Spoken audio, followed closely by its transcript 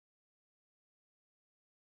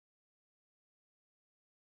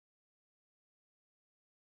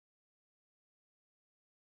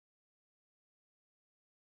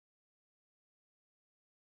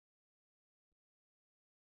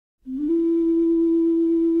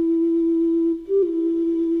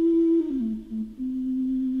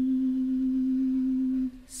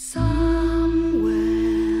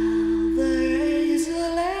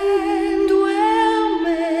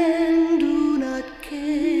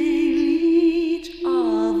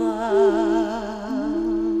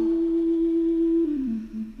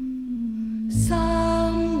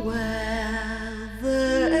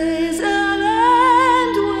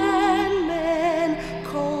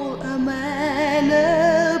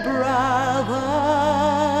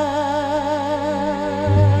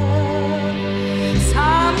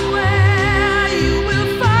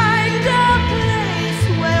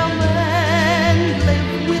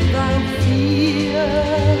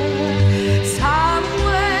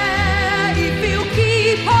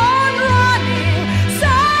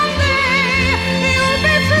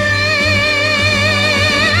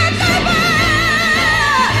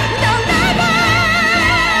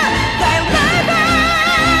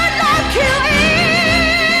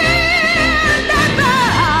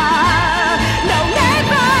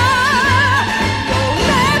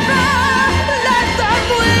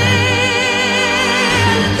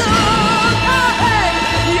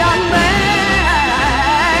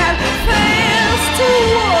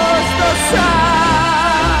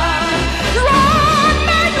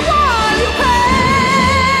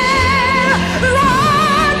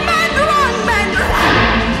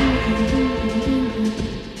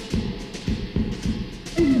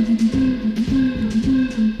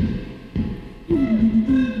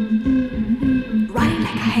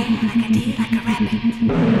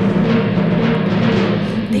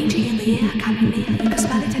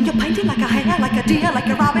like a hare, like a deer, like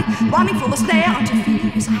a rabbit, running for the snare until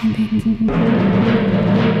fear is happy.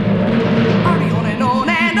 Hurry on and on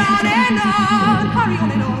and on and on. Hurry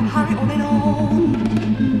on and on, hurry on and on.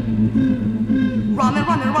 Run and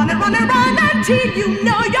run and run and run and run until you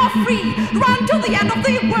know you're free. Run to the end of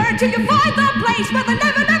the world till you find the place where they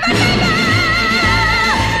never, never, never.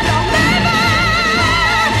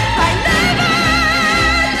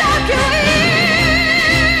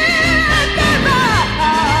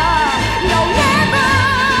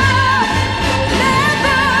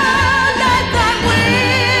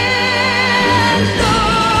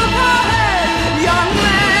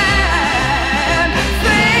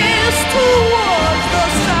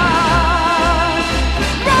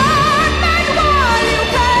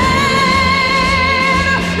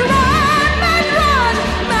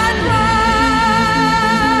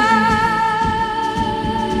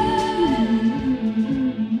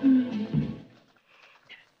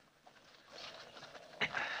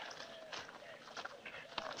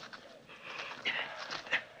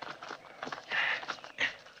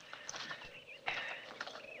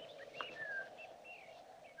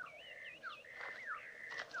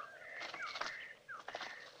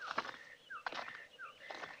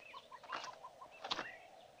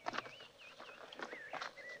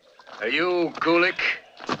 Are you Gulick?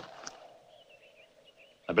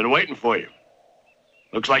 I've been waiting for you.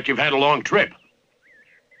 Looks like you've had a long trip.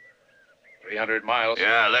 300 miles.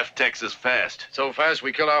 Yeah, I left Texas fast. So fast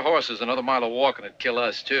we kill our horses. Another mile of walking would kill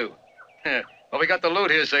us, too. Well, we got the loot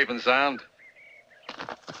here safe and sound.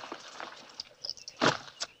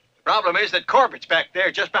 Problem is that Corbet's back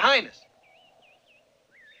there just behind us.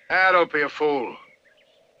 Ah, don't be a fool.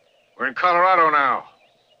 We're in Colorado now,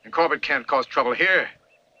 and Corbett can't cause trouble here.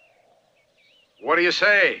 What do you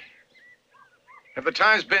say? Have the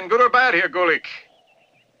times been good or bad here, Gulick?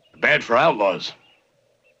 Bad for outlaws.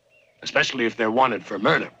 Especially if they're wanted for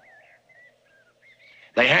murder.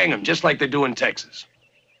 They hang them just like they do in Texas.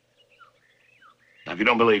 Now, if you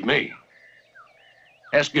don't believe me,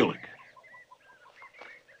 ask Gulick.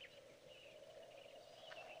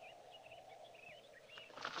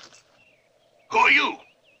 Who are you?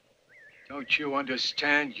 Don't you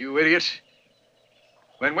understand, you idiot?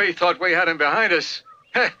 When we thought we had him behind us,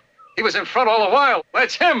 he was in front all the while.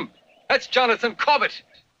 That's him. That's Joonathán Corbett.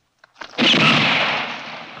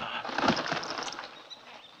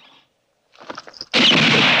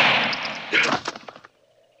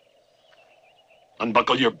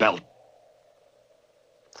 Unbuckle your belt.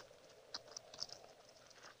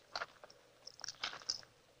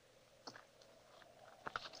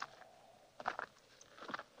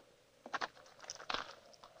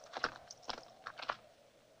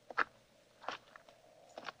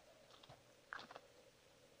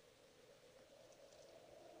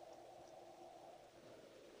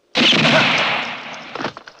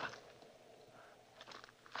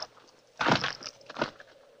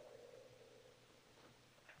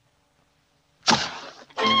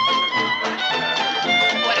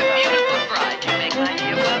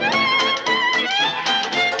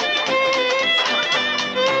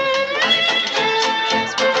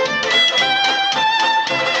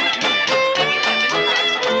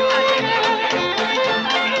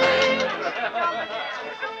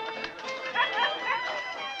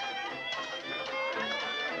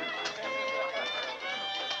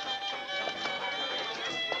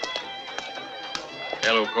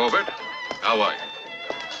 Hello, Corbett. How are you?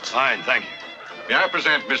 Fine, thank you. May I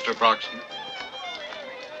present Mr. Broxton?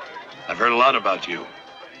 I've heard a lot about you.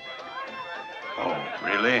 Oh,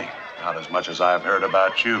 really? Not as much as I've heard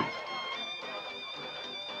about you.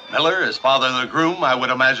 Miller, as father of the groom, I would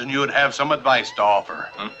imagine you would have some advice to offer.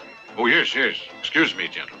 Huh? Oh, yes, yes. Excuse me,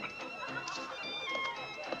 gentlemen.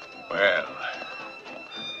 Well,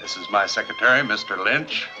 this is my secretary, Mr.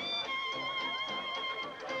 Lynch.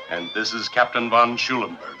 And this is Captain von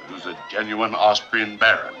Schulenberg, who's a genuine Austrian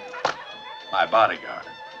baron. My bodyguard.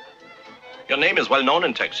 Your name is well known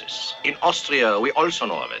in Texas. In Austria, we also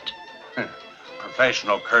know of it.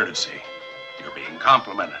 Professional courtesy. You're being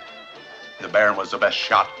complimented. The Baron was the best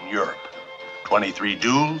shot in Europe. 23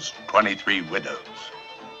 duels, 23 widows.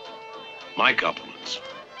 My compliments.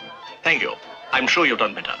 Thank you. I'm sure you've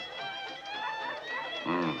done better.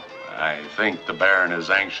 I think the Baron is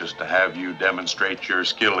anxious to have you demonstrate your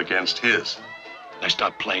skill against his. I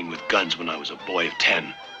stopped playing with guns when I was a boy of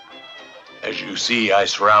 10. As you see, I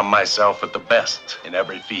surround myself with the best in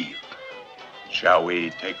every field. Shall we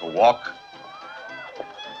take a walk?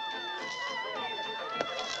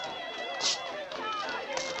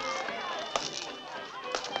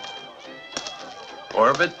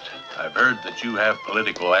 Corbett, I've heard that you have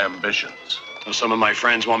political ambitions. Well, some of my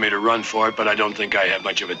friends want me to run for it, but I don't think I have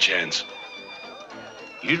much of a chance.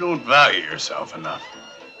 You don't value yourself enough.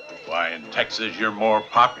 Why, in Texas, you're more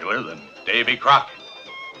popular than Davy Crockett.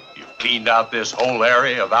 You've cleaned out this whole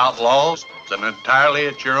area of outlaws and entirely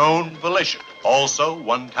at your own volition. Also,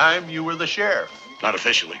 one time you were the sheriff. Not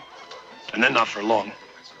officially. And then not for long.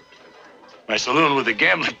 My saloon with the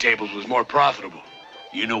gambling tables was more profitable.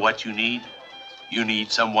 You know what you need? You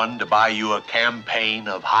need someone to buy you a campaign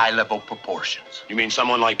of high-level proportions. You mean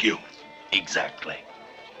someone like you? Exactly.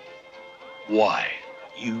 Why?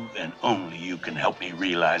 You and only you can help me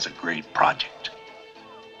realize a great project.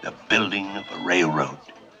 The building of a railroad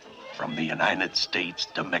from the United States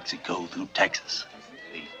to Mexico through Texas.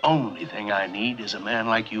 The only thing I need is a man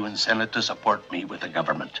like you in Senate to support me with the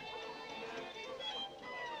government.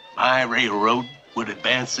 My railroad would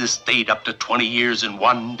advance this state up to 20 years in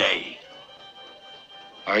one day.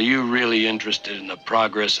 Are you really interested in the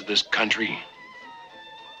progress of this country?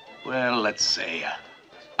 Well, let's say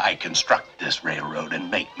I construct this railroad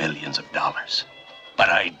and make millions of dollars. But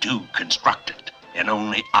I do construct it, and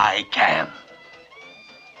only I can.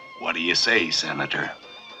 What do you say, Senator?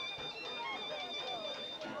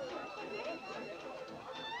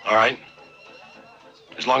 All right.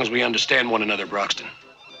 As long as we understand one another, Broxton.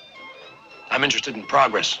 I'm interested in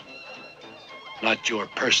progress, not your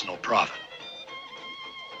personal profit.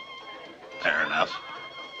 Fair enough.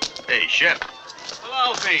 Hey, Shep. Well,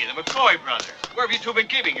 I'll be the McCoy brothers. Where have you two been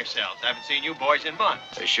keeping yourselves? I haven't seen you boys in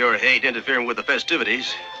months. They sure hate interfering with the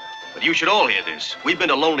festivities. But you should all hear this. We've been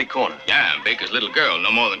to Lonely Corner. Yeah, and Baker's little girl,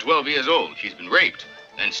 no more than 12 years old. She's been raped,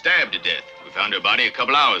 then stabbed to death. We found her body a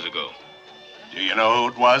couple hours ago. Do you know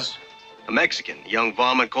who it was? A Mexican, young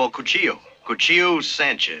varmint called Cuchillo. Cuchillo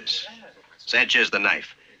Sanchez. Sanchez the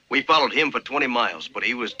knife. We followed him for 20 miles, but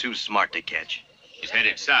he was too smart to catch. He's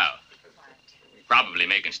headed south. Probably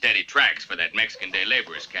making steady tracks for that Mexican day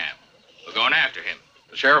laborers camp. We're going after him.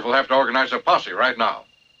 The sheriff will have to organize a posse right now.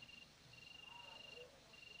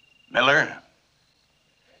 Miller,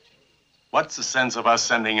 what's the sense of us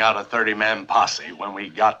sending out a 30-man posse when we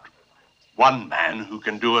got one man who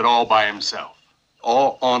can do it all by himself?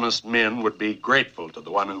 All honest men would be grateful to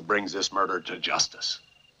the one who brings this murder to justice.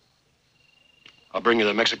 I'll bring you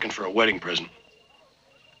the Mexican for a wedding present.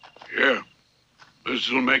 Yeah.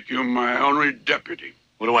 This'll make you my honorary deputy.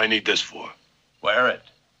 What do I need this for? Wear it.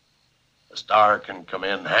 The star can come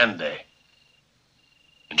in handy.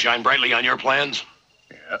 And shine brightly on your plans?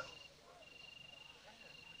 Yeah.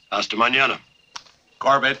 Hasta mañana.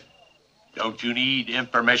 Corbett, don't you need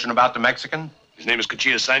information about the Mexican? His name is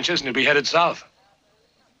Cuchillo Sanchez, and he'll be headed south.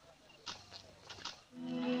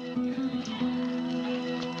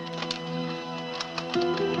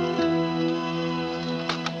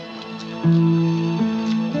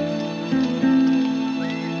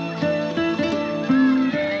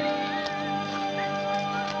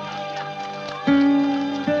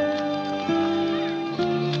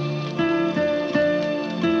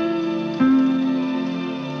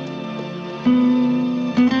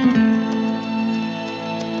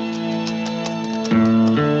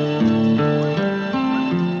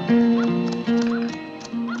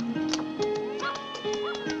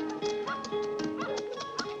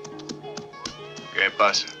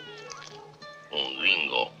 Un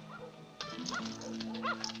gringo.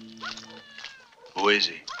 Who is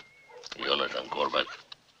he? Joonathán Corbett.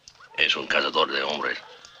 Es un cazador de hombres.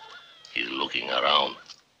 He's looking around.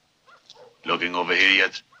 Looking over here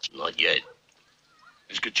yet? Not yet.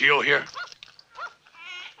 Is Cuchillo here?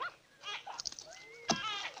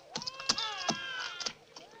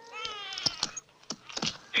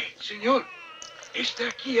 Señor, está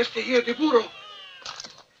aquí este guía de burro.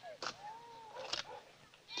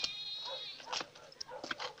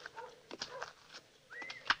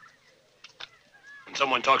 When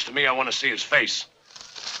someone talks to me, I want to see his face.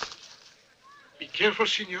 Be careful,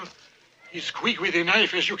 senor. He's quick with a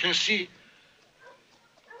knife, as you can see.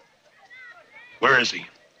 Where is he?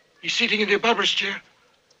 He's sitting in the barber's chair.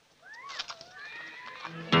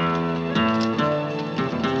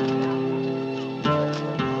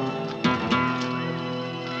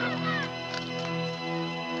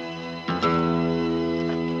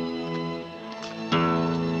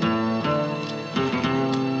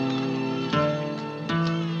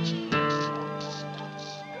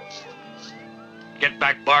 Get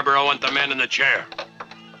back, Barber. I want the man in the chair.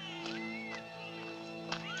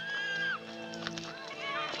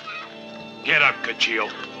 Get up, Cuchillo.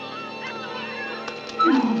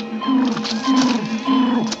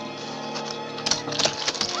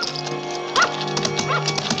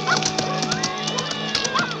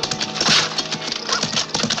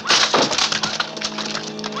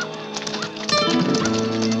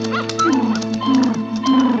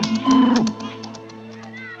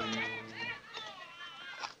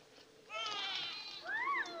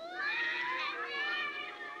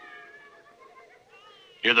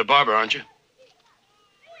 You're the barber, aren't you?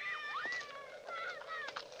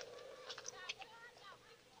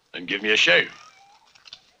 Then give me a shave.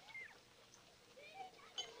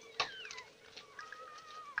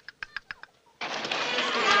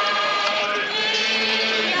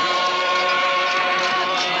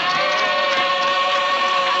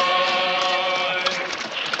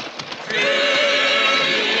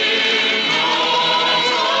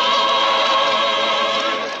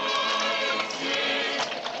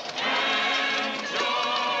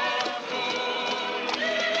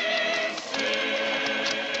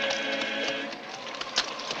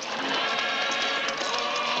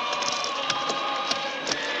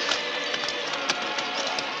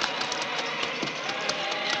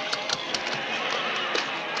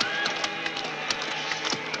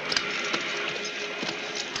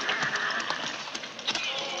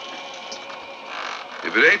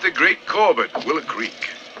 If it ain't the great Corbett at Willow Creek.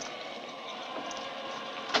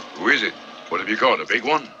 Who is it? What have you caught, a big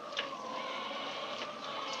one?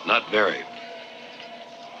 Not very.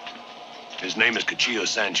 His name is Cuchillo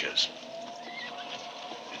Sanchez.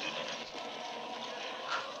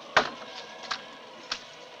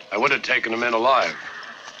 I would have taken him in alive,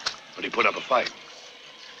 but he put up a fight.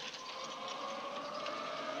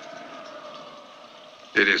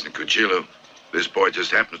 It isn't Cuchillo. This boy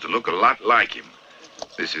just happens to look a lot like him.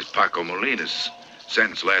 This is Paco Molina's.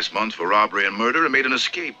 Sentenced last month for robbery and murder and made an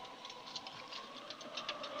escape.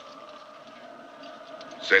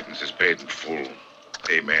 Sentence is paid in full.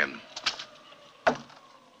 Amen.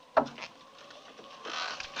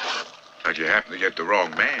 How'd you happen to get the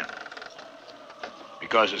wrong man?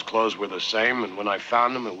 Because his clothes were the same, and when I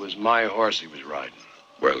found him, it was my horse he was riding.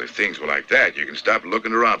 Well, if things were like that, you can stop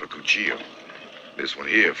looking around for Cuchillo. This one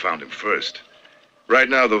here found him first. Right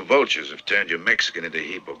now, the vultures have turned your Mexican into a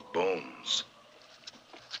heap of bones.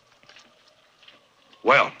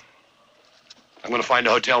 Well, I'm going to find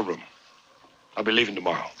a hotel room. I'll be leaving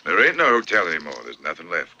tomorrow. There ain't no hotel anymore. There's nothing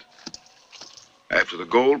left. After the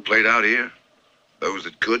gold played out here, those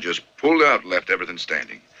that could just pulled out and left everything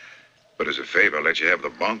standing. But as a favor, I'll let you have the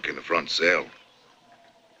bunk in the front cell.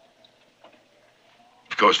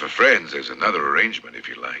 Of course, for friends, there's another arrangement, if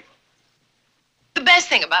you like. The best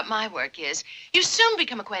thing about my work is you soon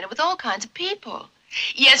become acquainted with all kinds of people.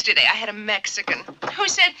 Yesterday, I had a Mexican who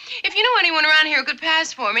said, if you know anyone around here who could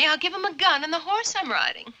pass for me, I'll give him a gun and the horse I'm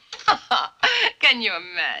riding. Can you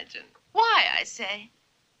imagine? Why, I say?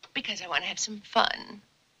 Because I want to have some fun.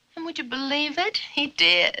 And would you believe it? He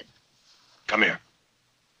did. Come here.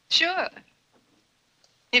 Sure.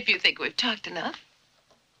 If you think we've talked enough.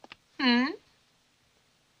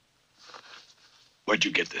 Where'd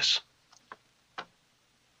you get this?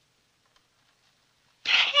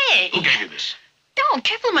 Hey! Who gave you this? Don't,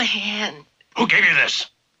 careful of my hand. Who gave you this?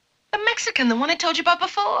 The Mexican, the one I told you about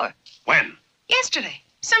before. When? Yesterday,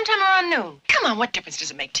 sometime around noon. Come on, what difference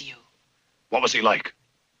does it make to you? What was he like?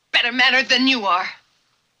 Better mannered than you are.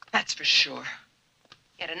 That's for sure.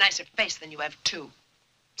 He had a nicer face than you have, too.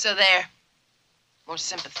 So there. More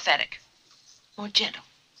sympathetic. More gentle.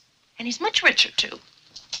 And he's much richer, too.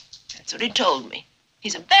 That's what he told me.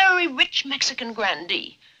 He's a very rich Mexican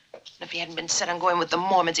grandee. And if he hadn't been set on going with the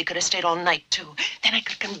Mormons, he could have stayed all night, too. Then I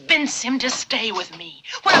could convince him to stay with me.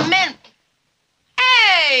 What a man...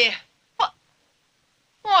 Hey!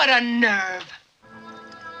 What a nerve.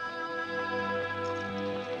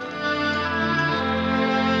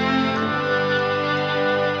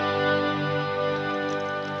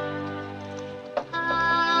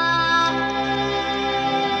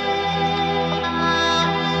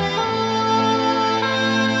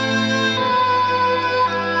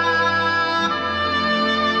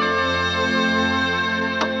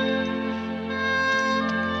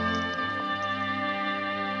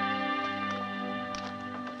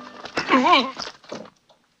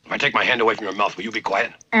 If I take my hand away from your mouth, will you be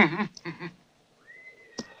quiet?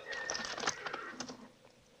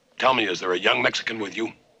 Tell me, is there a young Mexican with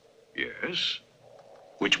you? Yes?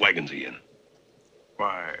 Which wagon's he in?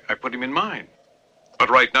 Why, I put him in mine. But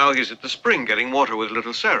right now he's at the spring getting water with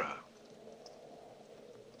little Sarah.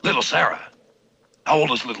 Little Sarah? How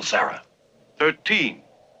old is little Sarah? 13.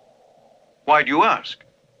 Why do you ask?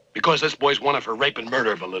 Because this boy's wanted for rape and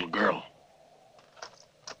murder of a little girl.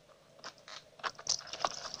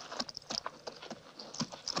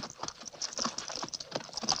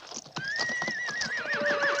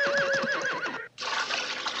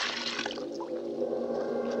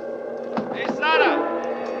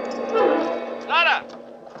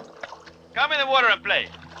 Come in the water and play.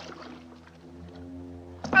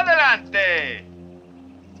 Adelante.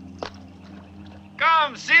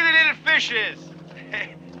 Come, see the little fishes.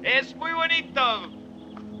 Es muy bonito.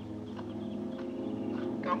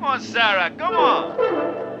 Come on, Sarah, come on.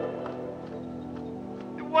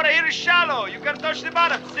 The water here is shallow. You can touch the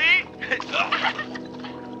bottom, see?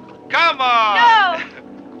 Come on.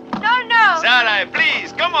 No. No. Sarah,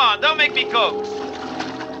 please, come on. Don't make me coax.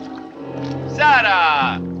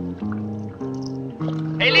 Sarah.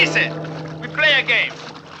 Hey, listen. We play a game.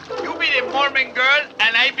 You be the Mormon girl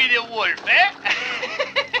and I be the wolf, eh?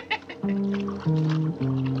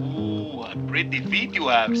 Ooh, what pretty feet you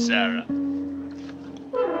have, Sarah.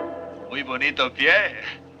 Muy bonito pie.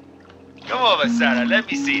 Come over, Sarah. Let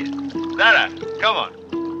me see it. Sarah, come on.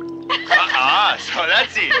 So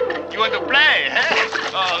that's it. You want to play, eh?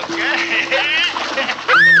 Okay.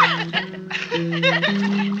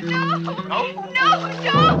 No.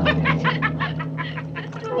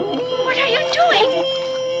 What are you doing?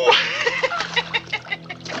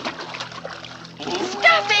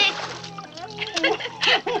 Stop it!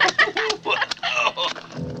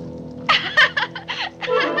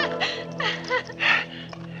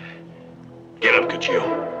 Get up, Cuchillo.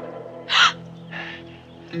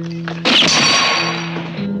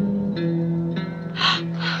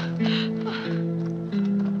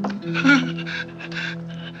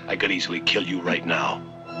 I could easily kill you right now.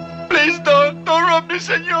 Please don't rob me,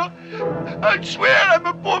 senor. I swear I'm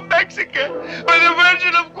a poor Mexican. By the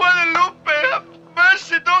Virgin of Guadalupe, have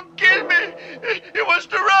mercy, don't kill me. He wants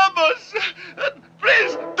to rob us.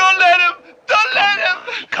 Please, don't let him.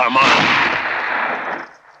 Come on.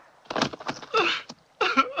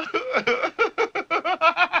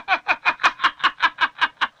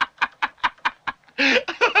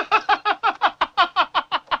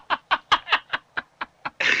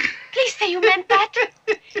 Please say you meant that.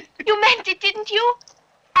 You meant it, didn't you?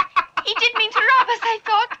 He didn't mean to rob us, I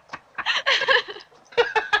thought.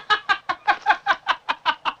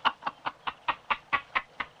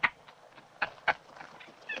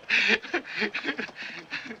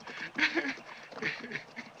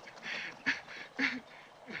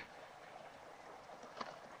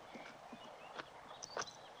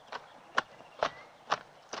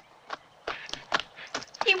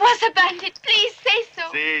 He was a bandit. Please say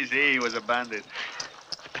so. See, he was a bandit.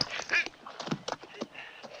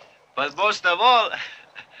 But most of all,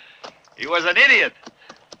 he was an idiot.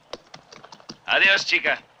 Adios,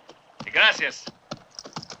 chica. Gracias.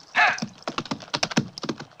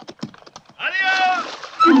 Adios!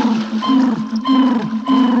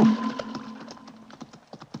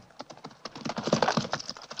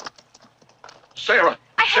 Sarah!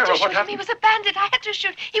 I had to shoot him. He was a bandit. I had to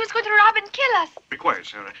shoot. He was going to rob and kill us. Be quiet,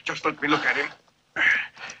 Sarah. Just let me look at him.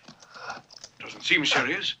 Doesn't seem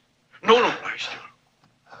serious. No, lie still.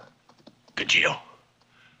 Cuchillo.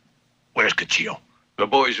 Where's Cuchillo? The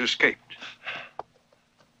boys escaped.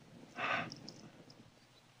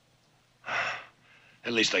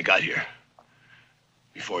 At least I got here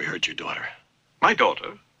before he hurt your daughter. My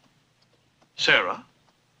daughter? Sarah?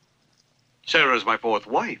 Sarah's my fourth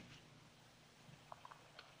wife.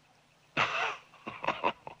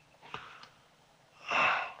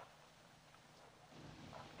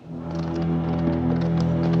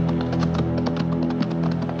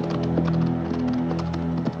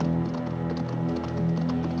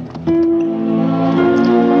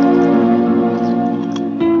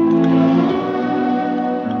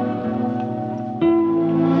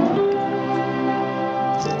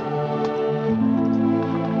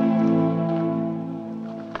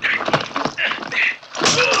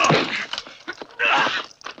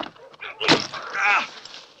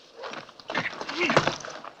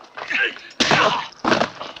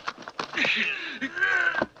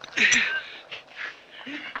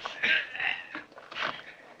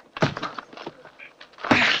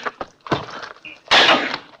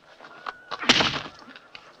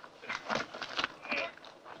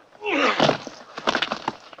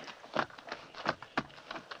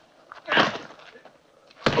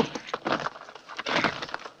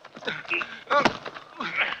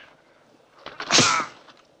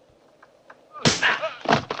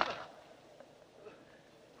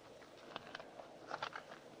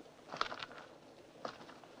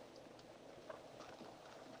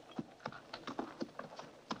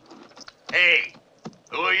 Hey,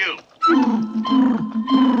 who are you?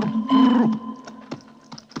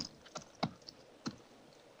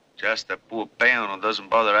 Just a poor peon who doesn't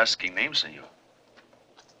bother asking names, senor.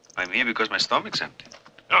 I'm here because my stomach's empty.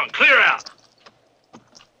 Oh, clear out.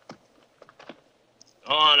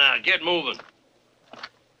 Go on now, get moving.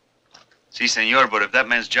 Si, senor, but if that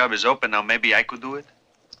man's job is open now, maybe I could do it.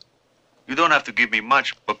 You don't have to give me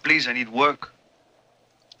much, but please, I need work.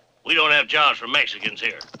 We don't have jobs for Mexicans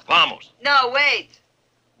here. Vamos. No, wait.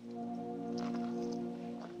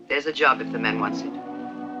 There's a job if the man wants it.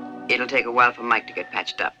 It'll take a while for Mike to get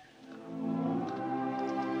patched up.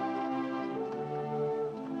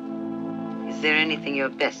 Is there anything you're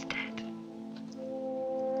best at?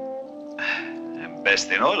 I'm best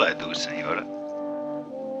in all I do, Senora.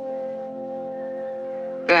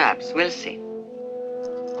 Perhaps. We'll see.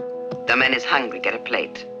 The man is hungry. Get a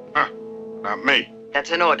plate. Huh. Not me.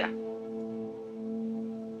 That's an order.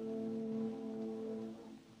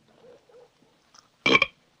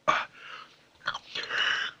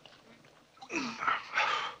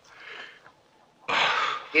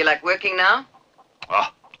 Feel like working now? Oh,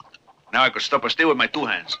 now I could stop a steal with my 2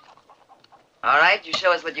 hands. All right, you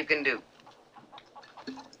show us what you can do.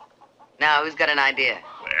 Now, who's got an idea?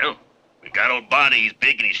 Well, we got old Barney. He's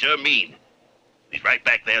big and he's sure mean. He's right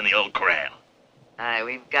back there in the old corral. Aye,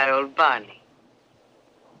 we've got old Barney.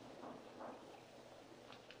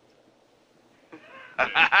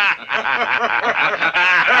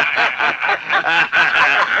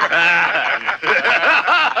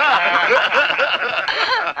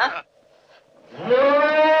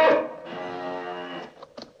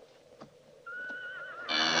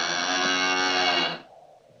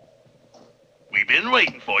 We've been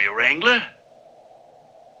waiting for you, Wrangler.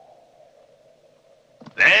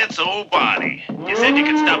 That's old Barney. You said you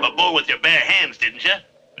could stop a bull with your bare hands, didn't you?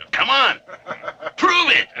 Well, come on. Prove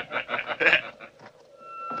it.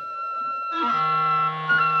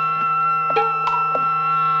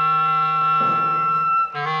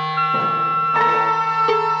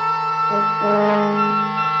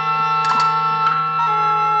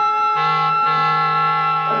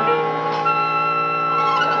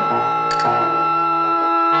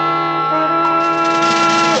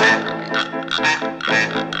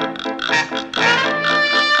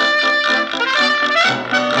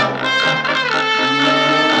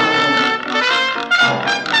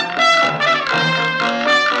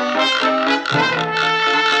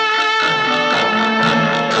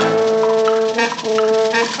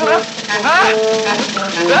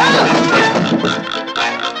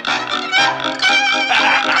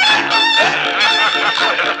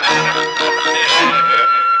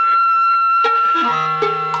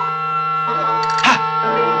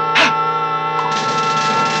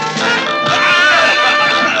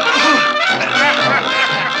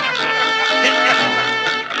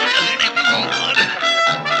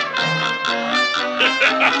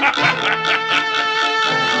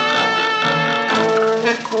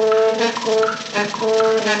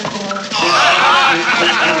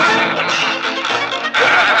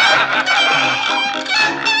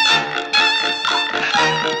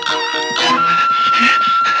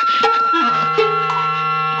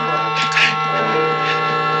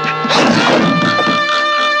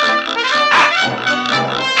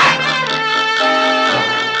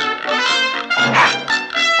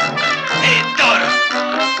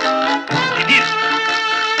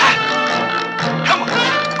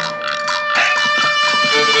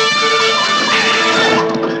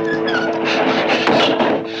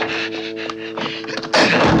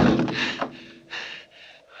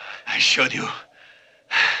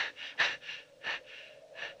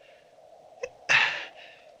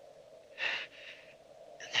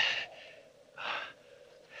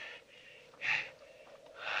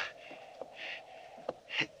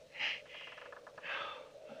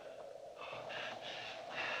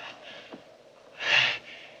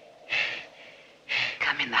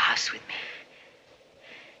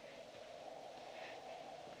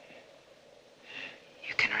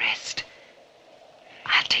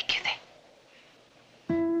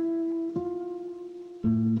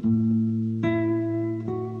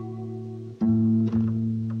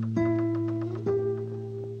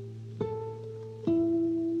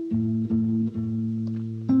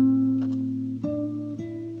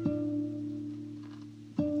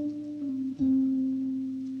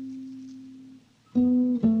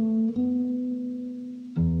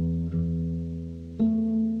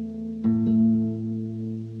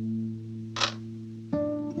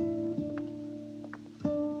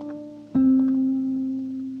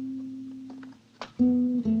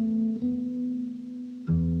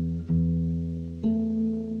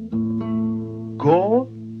 Go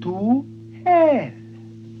to hell.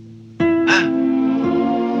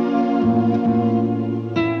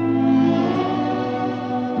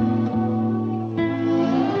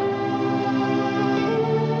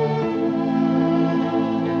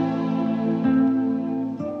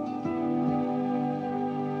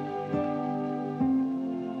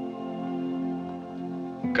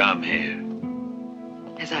 Come here.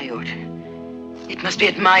 As I order. It must be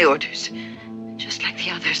at my orders, just like the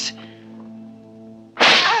others.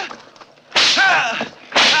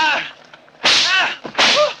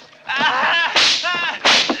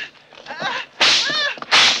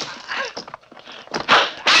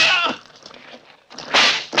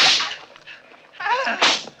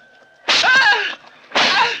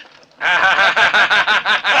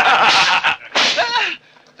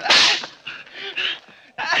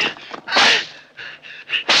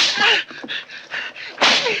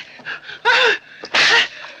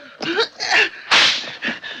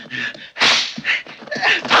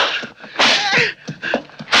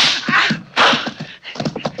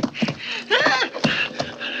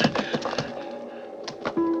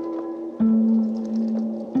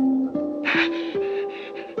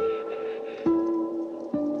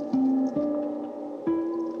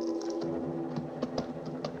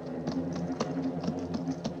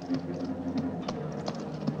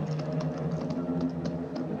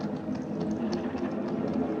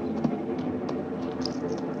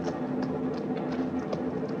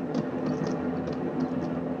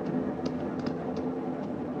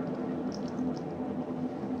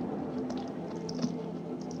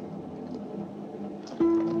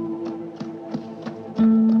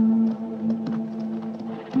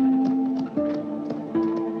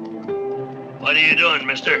 are you doing,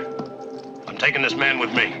 mister? I'm taking this man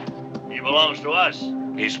with me. He belongs to us.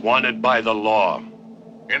 He's wanted by the law.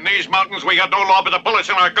 In these mountains, we got no law but the bullets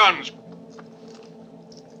in our guns.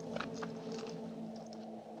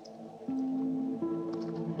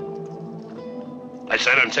 I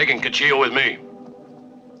said I'm taking Cuchillo with me.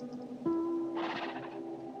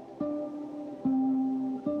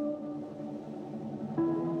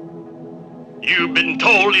 You've been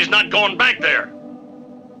told he's not going back there.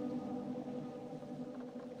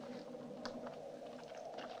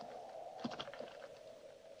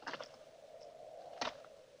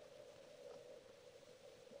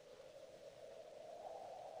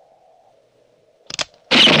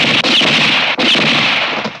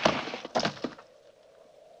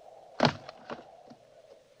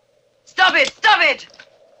 Stop it! Stop it!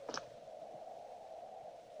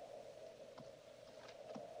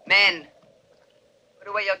 Men, put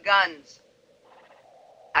away your guns.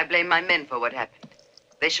 I blame my men for what happened.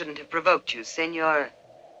 They shouldn't have provoked you, Senor.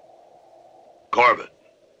 Corbett.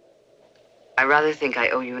 I rather think I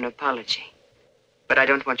owe you an apology. But I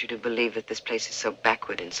don't want you to believe that this place is so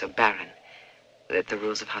backward and so barren that the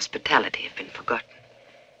rules of hospitality have been forgotten.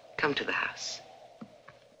 Come to the house.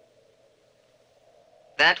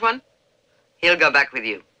 That one? He'll go back with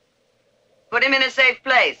you. Put him in a safe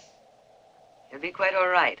place. He'll be quite all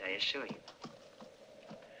right, I assure you.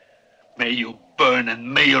 May you burn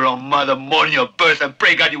and may your own mother mourn your birth and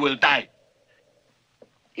pray God you will die.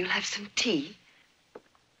 You'll have some tea?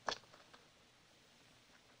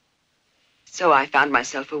 So I found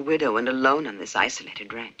myself a widow and alone on this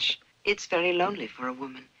isolated ranch. It's very lonely for a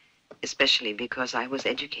woman, especially because I was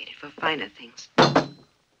educated for finer things.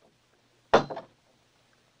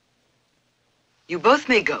 You both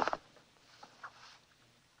may go.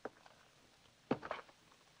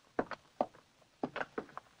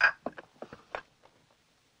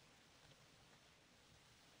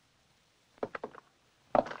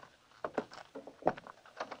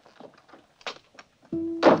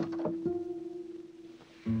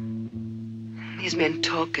 These men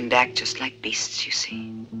talk and act just like beasts, you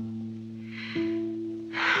see.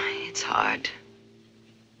 It's hard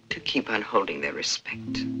to keep on holding their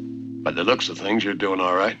respect. By the looks of things, you're doing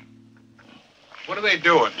all right. What are they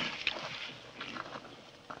doing?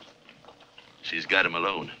 She's got him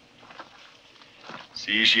alone.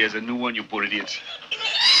 See, she has a new one, you poor idiots.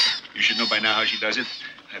 You should know by now how she does it.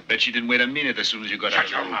 I bet she didn't wait a minute as soon as you got out of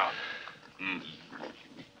the room.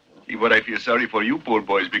 See, what I feel sorry for you poor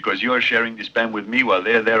boys, because you're sharing this pan with me while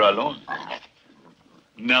they're there alone.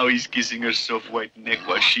 Now he's kissing her soft white neck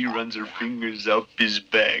while she runs her fingers up his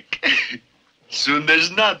back. Soon there's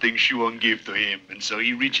nothing she won't give to him, and so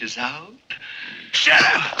he reaches out. Shut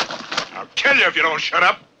up! I'll kill you if you don't shut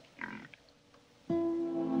up.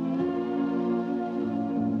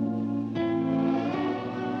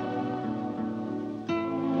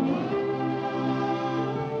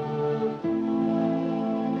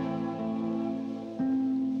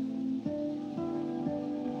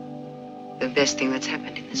 The best thing that's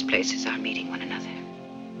happened in this place is our meeting one another.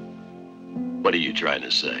 What are you trying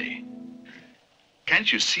to say?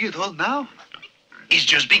 Can't you see it all now? He's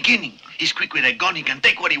just beginning. He's quick with a gun. He can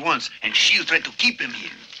take what he wants, and she'll try to keep him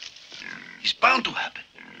here. It's bound to happen.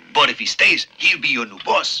 But if he stays, he'll be your new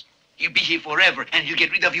boss. He'll be here forever, and he'll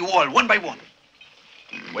get rid of you all, one by one.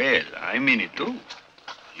 Well, I mean it too.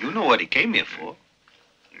 You know what he came here for.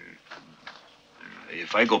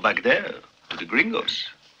 If I go back there, to the gringos,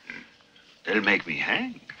 they'll make me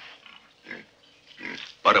hang.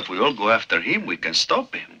 But if we all go after him, we can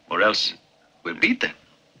stop him, or else we'll beat them.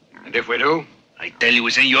 And if we do? I tell you,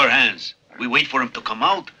 it's in your hands. We wait for him to come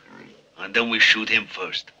out, and then we shoot him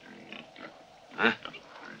first. Huh?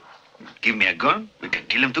 Give me a gun, we can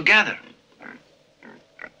kill him together.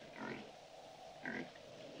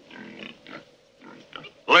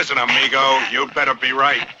 Listen, amigo, you better be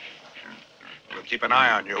right. We'll keep an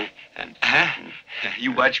eye on you.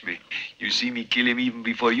 You watch me. You see me kill him even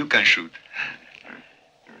before you can shoot.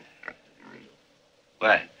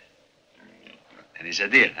 What? And it's a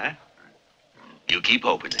deal, huh? You keep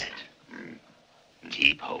hoping that.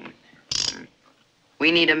 Keep hoping.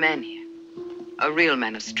 We need a man here. A real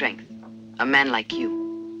man of strength. A man like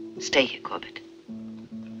you. Stay here, Corbett.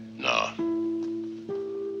 No.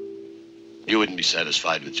 You wouldn't be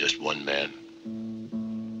satisfied with just one man.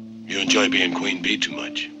 You enjoy being Queen Bee too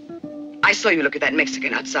much. I saw you look at that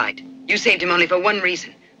Mexican outside. You saved him only for one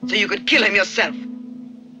reason. So you could kill him yourself.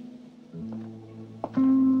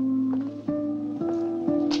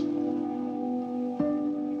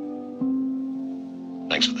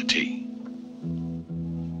 Thanks for the tea.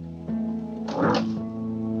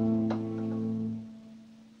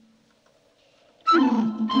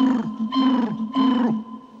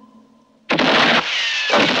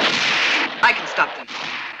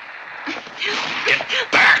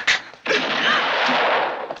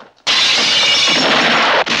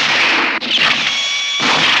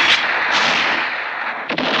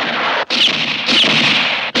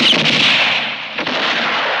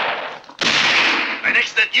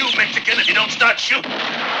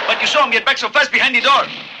 saw him get back so fast behind the door.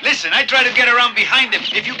 Listen, I try to get around behind him.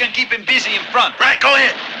 If you can keep him busy in front. Right, go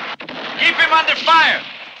ahead. Keep him under fire.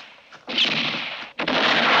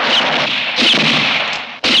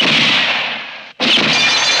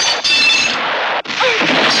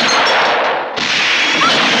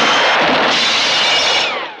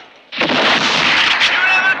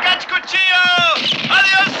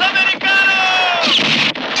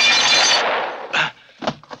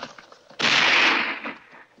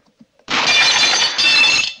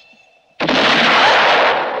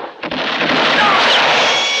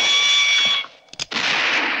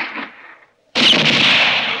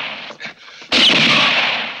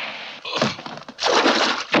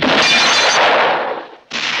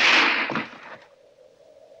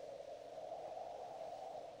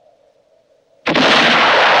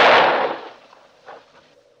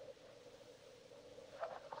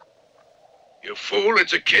 You fool,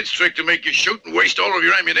 it's a kid's trick to make you shoot and waste all of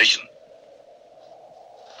your ammunition.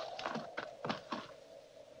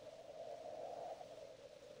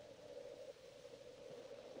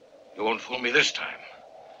 You won't fool me this time.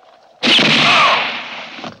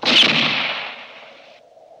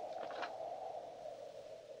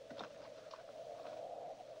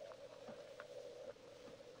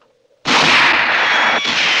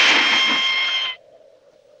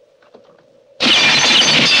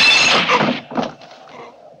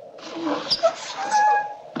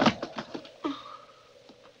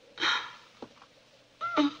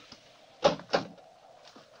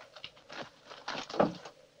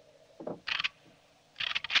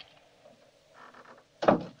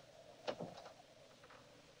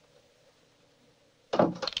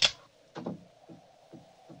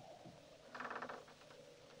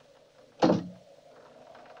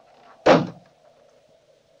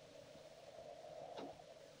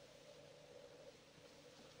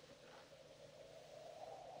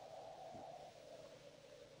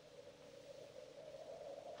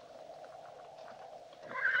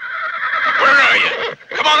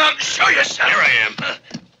 Show yourself. Here I am.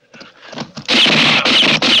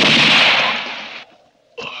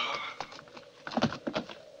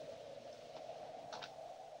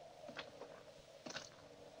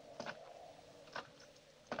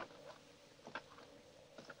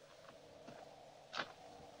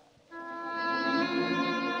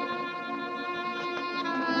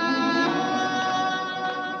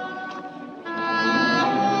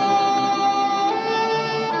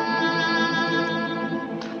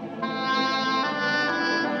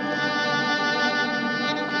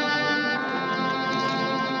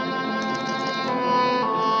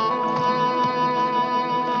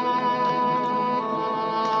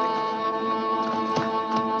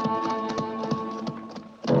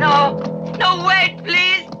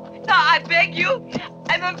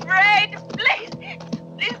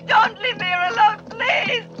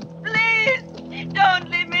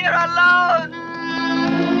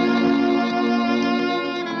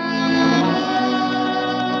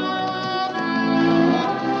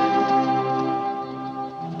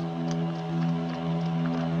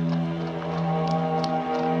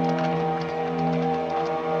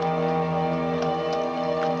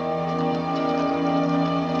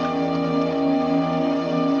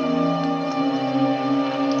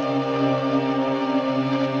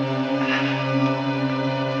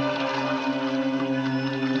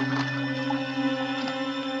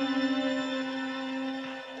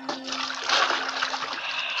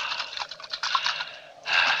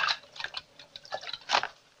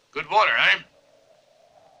 Good water, eh?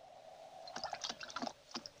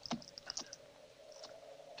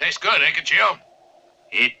 Tastes good, eh, Cuchillo?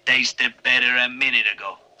 It tasted better a minute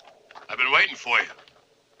ago. I've been waiting for you.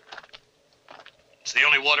 It's the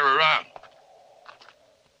only water around.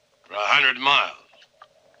 For 100 miles.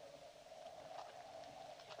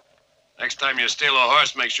 Next time you steal a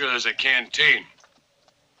horse, make sure there's a canteen.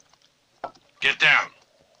 Get down.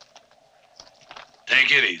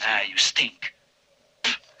 Take it easy. Ah, you stink.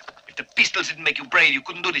 If the pistols didn't make you brave, you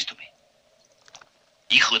couldn't do this to me.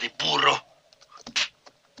 Hijo de burro.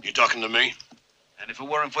 You talking to me? And if it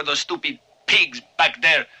weren't for those stupid pigs back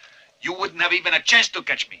there, you wouldn't have even a chance to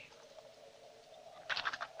catch me.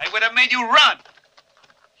 I would have made you run.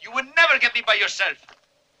 You would never get me by yourself.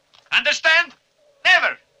 Understand?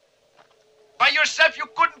 Never. By yourself, you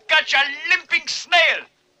couldn't catch a limping snail.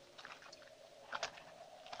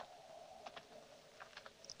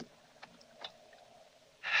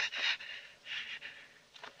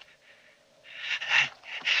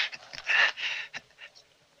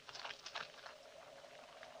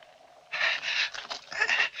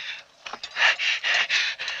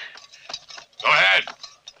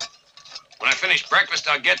 finish breakfast,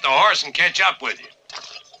 I'll get the horse and catch up with you.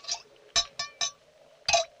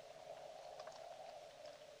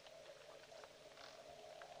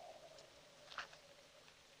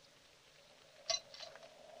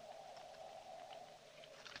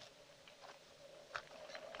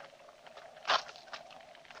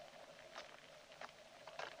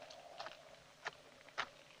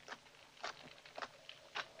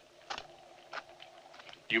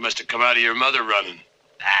 You must have come out of your mother running.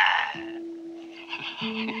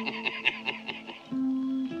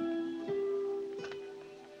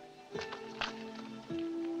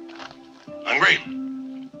 Hungry?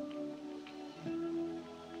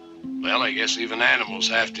 Well, I guess even animals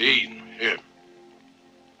have to eat. Here.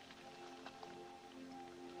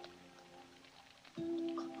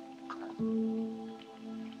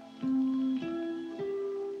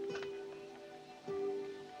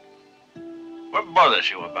 What bothers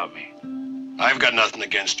you about me? I've got nothing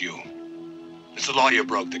against you. It's the law you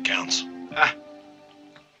broke that counts. Ah.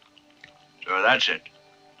 So that's it.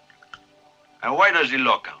 And why does the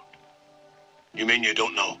law count? You mean you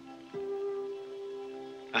don't know?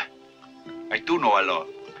 I do know a law.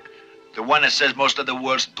 The one that says most of the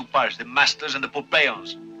world's in two parts, the masters and the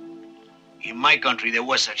popeyons. In my country, there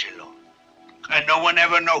was such a law. And no one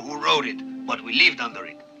ever know who wrote it, but we lived under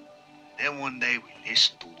it. Then one day we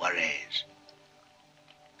listened to Juarez.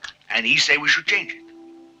 And he said we should change it.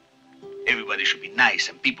 Everybody should be nice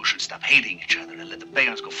and people should stop hating each other and let the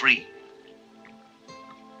pagans go free.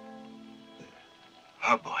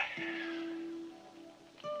 Oh boy.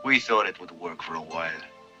 We thought it would work for a while,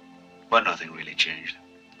 but nothing really changed.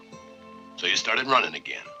 So you started running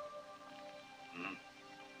again?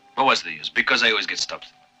 But what's the use? Because I always get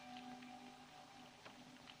stopped.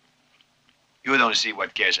 You don't see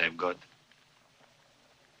what cash I've got.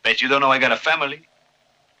 Bet you don't know I got a family.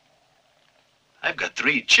 I've got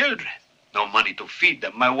 3 children. No money to feed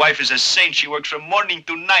them. My wife is a saint. She works from morning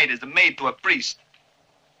to night as the maid to a priest.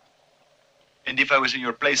 And if I was in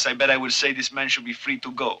your place, I bet I would say this man should be free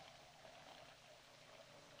to go.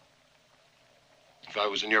 If I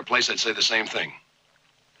was in your place, I'd say the same thing.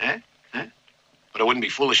 Eh? But I wouldn't be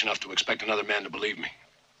foolish enough to expect another man to believe me.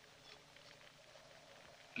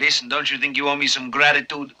 Listen, don't you think you owe me some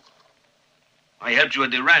gratitude? I helped you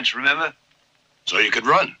at the ranch, remember? So you could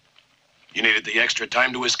run. You needed the extra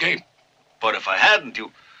time to escape. But if I hadn't,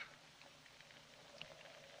 you...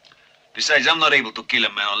 Besides, I'm not able to kill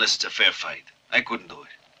a man unless it's a fair fight. I couldn't do it.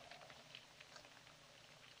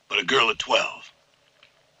 But a girl at 12,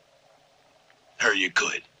 her you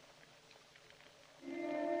could.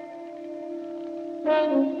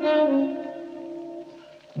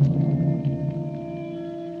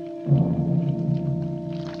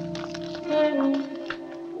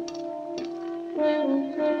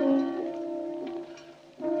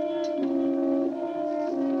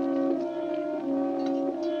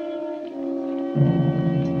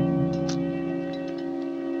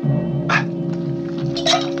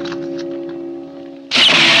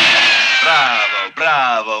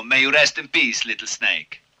 Bravo. May you rest in peace, little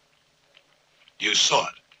snake. You saw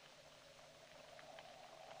it.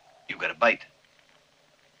 You got a bite.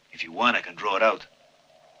 If you want, I can draw it out.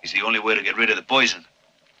 It's the only way to get rid of the poison.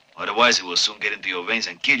 Otherwise, it will soon get into your veins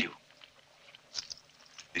and kill you.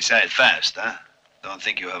 Decide fast, huh? Don't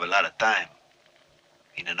think you have a lot of time.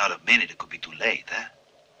 In another minute, it could be too late, huh?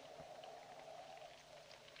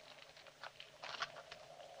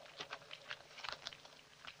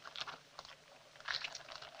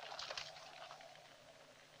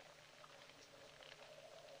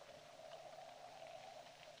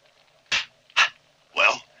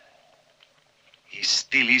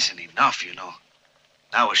 Still isn't enough, you know.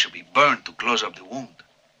 Now it should be burned to close up the wound.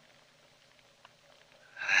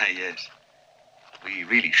 Yes, we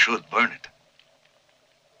really should burn it.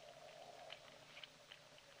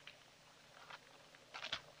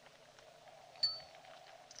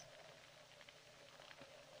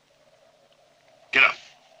 Get up.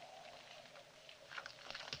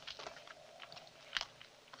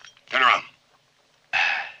 Turn around.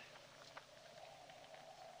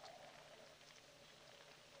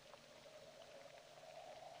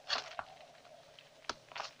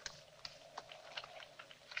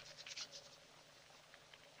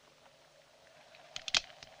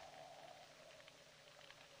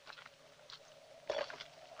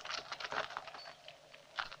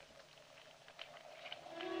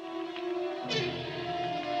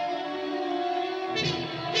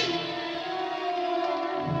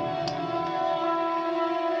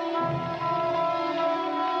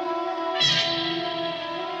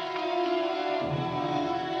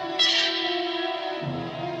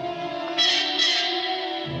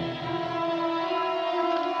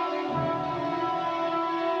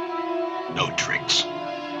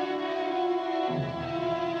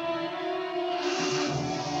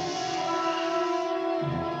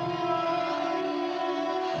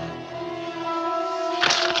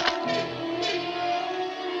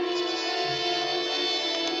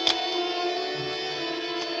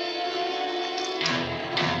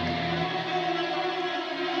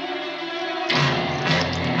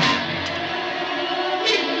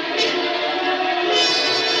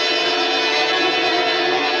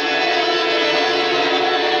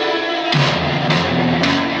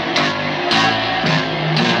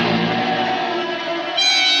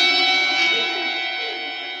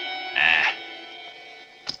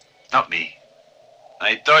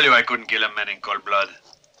 I told you I couldn't kill a man in cold blood.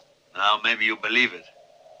 Now maybe you believe it.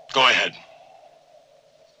 Go ahead.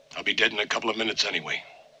 I'll be dead in a couple of minutes anyway.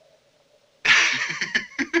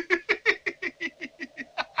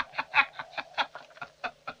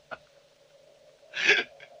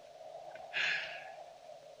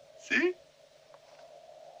 See?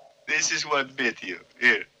 This is what bit you.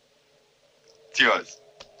 Here. It's yours.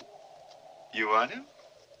 You want him?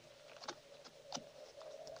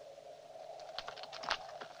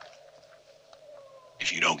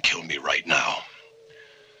 If you don't kill me right now,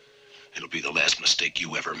 it'll be the last mistake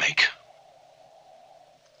you ever make.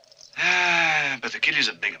 But to kill you is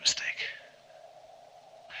a big mistake.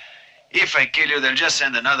 If I kill you, they'll just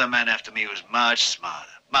send another man after me who's much smarter.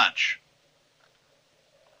 Much.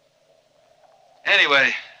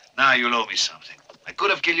 Anyway, now you'll owe me something. I could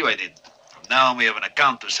have killed you, I didn't. From now on, we have an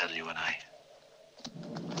account to settle, you and I.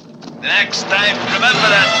 The next time, remember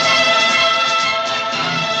that.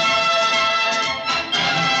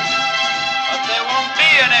 But there won't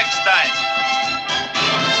be a next time.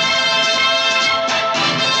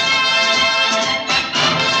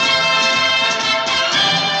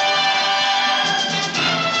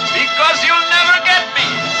 Because you'll never get me.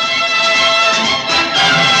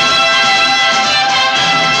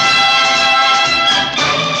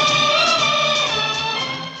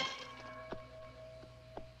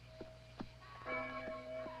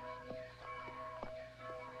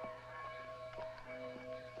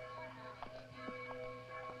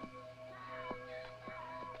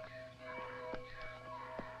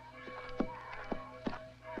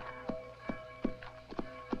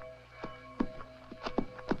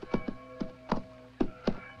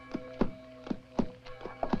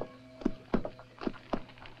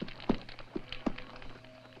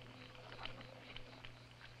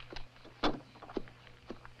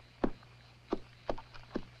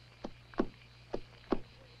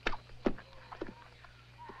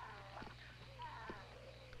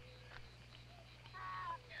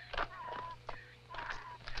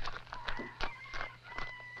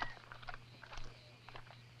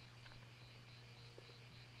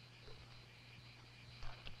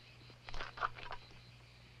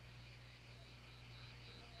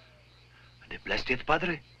 Blessed it,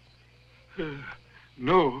 Padre?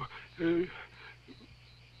 No.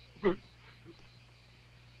 But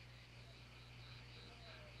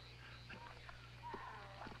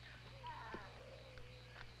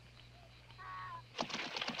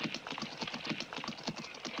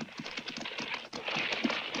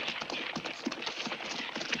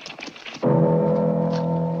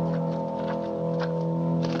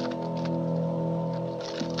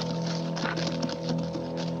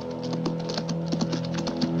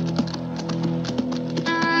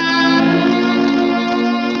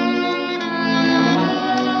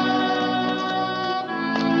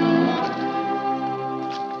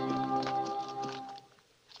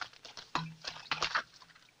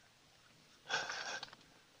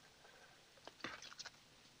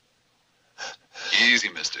Easy,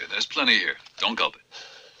 mister. There's plenty here. Don't gulp it.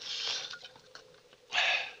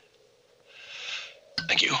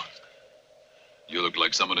 Thank you. You look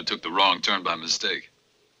like someone who took the wrong turn by mistake.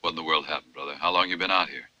 What in the world happened, brother? How long you been out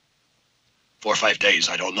here? 4 or 5 days,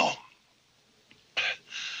 I don't know.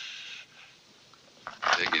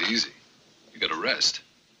 Take it easy. You gotta rest.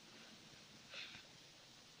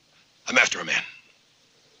 I'm after a man.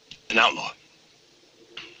 An outlaw.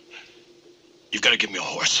 You've got to give me a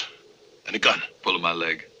horse. And a gun. Pulling my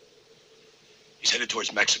leg. He's headed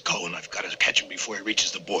towards Mexico, and I've got to catch him before he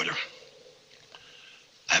reaches the border.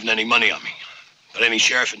 I haven't any money on me, but any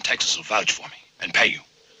sheriff in Texas will vouch for me and pay you.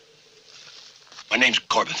 My name's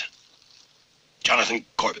Corbett. Jonnathan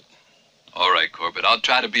Corbett. All right, Corbett. I'll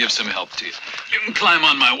try to be of some help to you. You can climb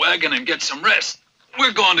on my wagon and get some rest.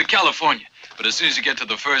 We're going to California. But as soon as you get to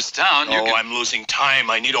the first town, you can... I'm losing time.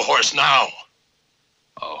 I need a horse now.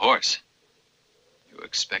 A horse? You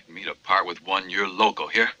expect me to part with one? You're loco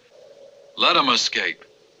here. Let him escape.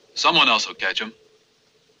 Someone else will catch him.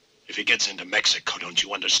 If he gets into Mexico, don't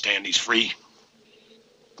you understand he's free?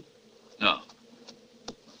 No.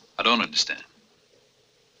 I don't understand.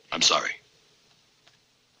 I'm sorry.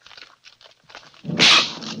 You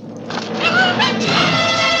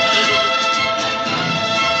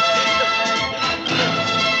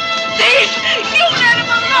let him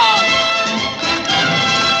alone!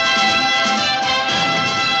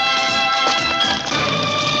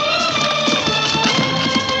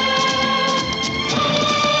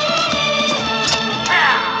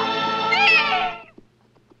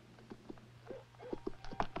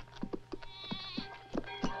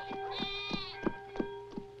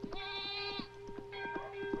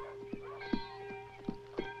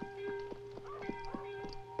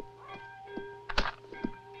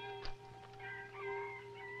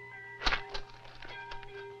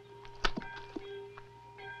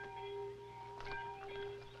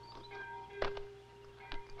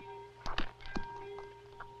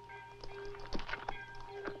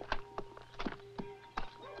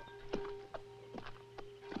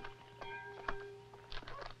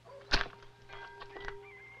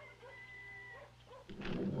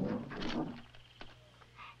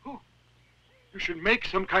 should make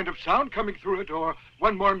some kind of sound coming through a door.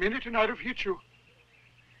 One more minute and I'd have hit you.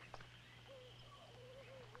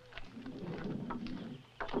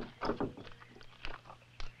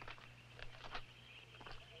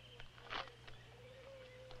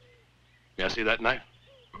 May I see that knife?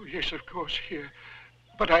 Oh, yes, of course, here.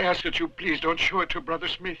 But I ask that you please don't show it to Brother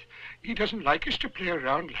Smith. He doesn't like us to play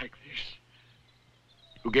around like this.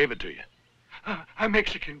 Who gave it to you? A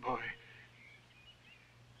Mexican boy.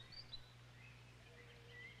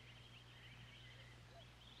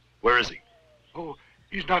 Where is he? Oh,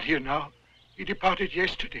 he's not here now. He departed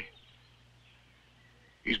yesterday.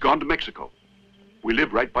 He's gone to Mexico. We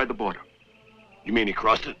live right by the border. You mean he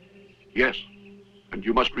crossed it? Yes. And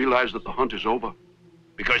you must realize that the hunt is over.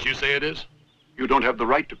 Because you say it is? You don't have the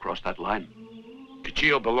right to cross that line.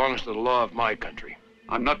 Cuchillo belongs to the law of my country.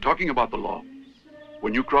 I'm not talking about the law.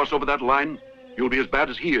 When you cross over that line, you'll be as bad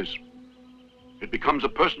as he is. It becomes a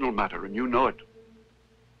personal matter, and you know it.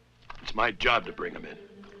 It's my job to bring him in.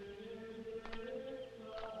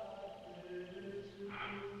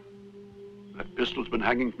 That pistol's been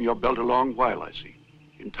hanging from your belt a long while, I see.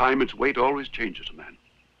 In time, its weight always changes a man.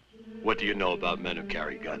 What do you know about men who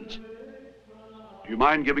carry guns? Do you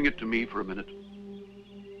mind giving it to me for a minute?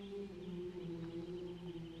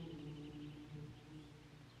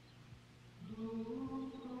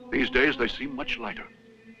 These days, they seem much lighter.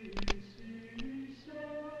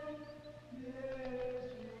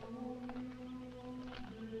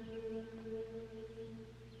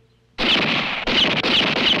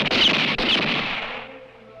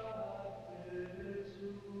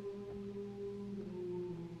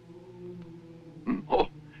 Oh,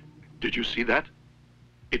 did you see that?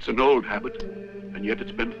 It's an old habit, and yet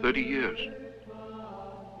it's been 30 years.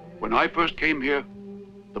 When I first came here,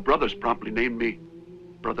 the brothers promptly named me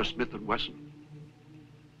Brother Smith and Wesson.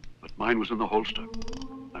 But mine was in the holster.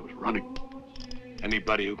 I was running.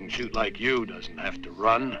 Anybody who can shoot like you doesn't have to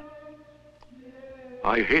run.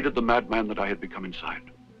 I hated the madman that I had become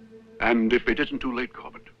inside. And if it isn't too late,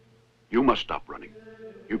 Corbett, you must stop running.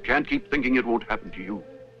 You can't keep thinking it won't happen to you.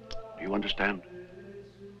 Do you understand?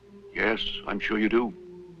 Yes, I'm sure you do.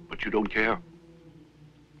 But you don't care.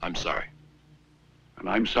 I'm sorry. And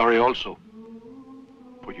I'm sorry also.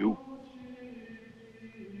 For you.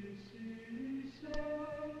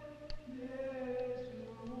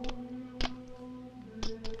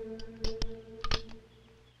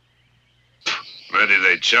 Murdered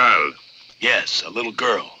a child? Yes, a little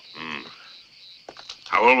girl.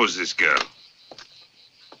 How old was this girl?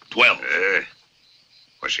 12.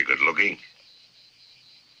 Was she good looking?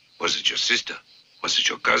 Was it your sister? Was it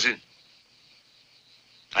your cousin?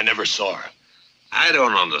 I never saw her. I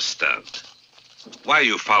don't understand. Why are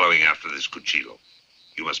you following after this Cuchillo?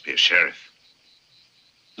 You must be a sheriff.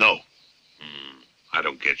 No. I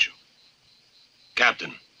don't get you.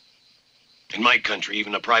 Captain, in my country,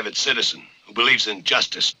 even a private citizen who believes in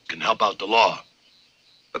justice can help out the law.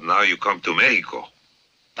 But now you come to Mexico.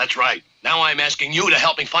 That's right. Now I'm asking you to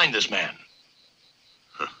help me find this man.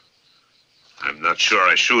 I'm not sure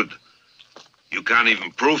I should. You can't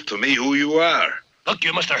even prove to me who you are. Look,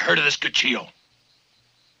 you must have heard of this Cuchillo.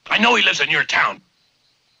 I know he lives in your town.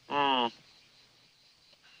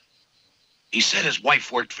 He said his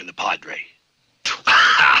wife worked for the Padre.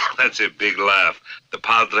 That's a big laugh. The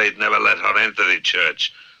Padre'd never let her enter the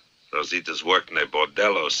church. Rosita's worked in a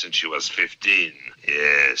bordello since she was 15.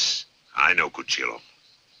 Yes, I know Cuchillo.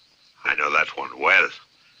 I know that one well.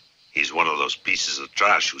 He's one of those pieces of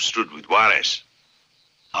trash who stood with Juarez.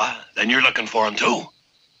 Then you're looking for him too?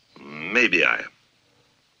 Maybe I am.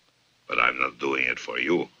 But I'm not doing it for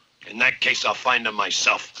you. In that case, I'll find him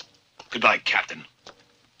myself. Goodbye, Captain.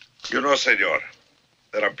 You know, senor,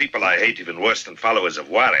 there are people I hate even worse than followers of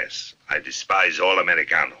Juarez. I despise all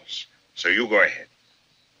Americanos. So you go ahead.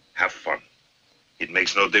 Have fun. It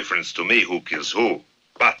makes no difference to me who kills who.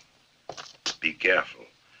 But be careful.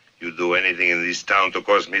 You do anything in this town to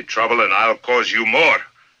cause me trouble, and I'll cause you more.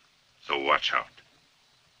 So watch out.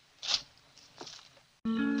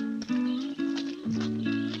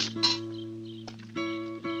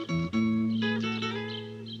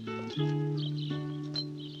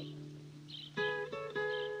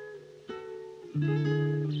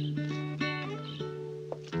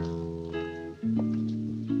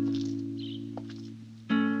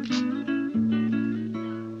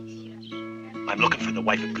 I'm looking for the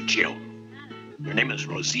wife of Cuchillo. Her name is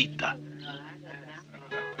Rosita.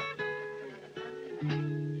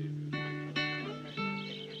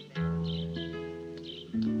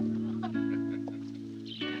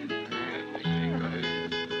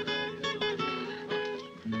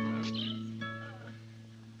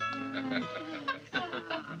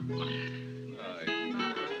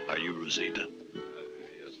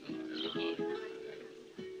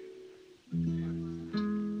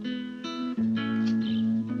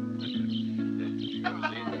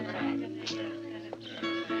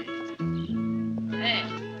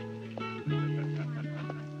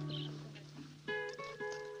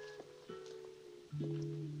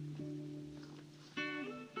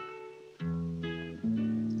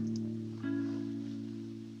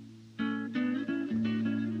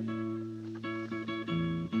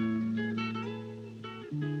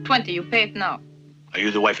 $20, you pay it now. Are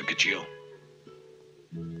you the wife of Cuchillo?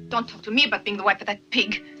 Don't talk to me about being the wife of that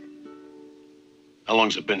pig. How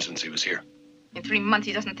long's it been since he was here? In 3 months,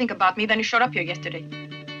 he doesn't think about me, then he showed up here yesterday.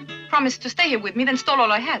 Promised to stay here with me, then stole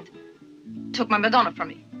all I had. Took my Madonna from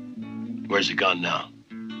me. Where's he gone now?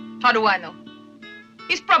 How do I know?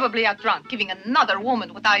 He's probably out drunk, giving another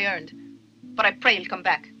woman what I earned. But I pray he'll come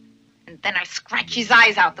back. And then I'll scratch his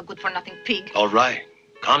eyes out, the good-for-nothing pig. All right.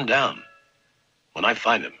 Calm down. When I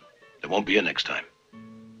find him, there won't be a next time.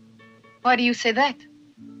 Why do you say that?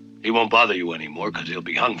 He won't bother you anymore because he'll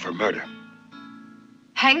be hung for murder.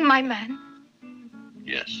 Hang my man?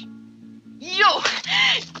 Yes.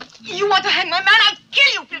 You want to hang my man? I'll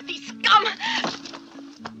kill you, filthy scum!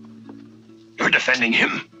 You're defending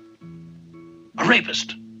him? A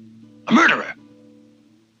rapist? A murderer?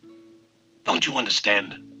 Don't you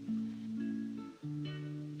understand?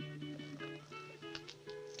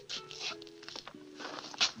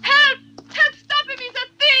 Help! Help! Stop him! He's a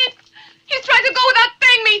thief! He's trying to go without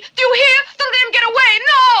paying me! Do you hear? Don't let him get away!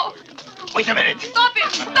 No! Wait a minute! Stop him!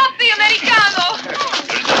 Stop the Americano!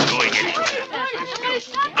 You're not going anywhere.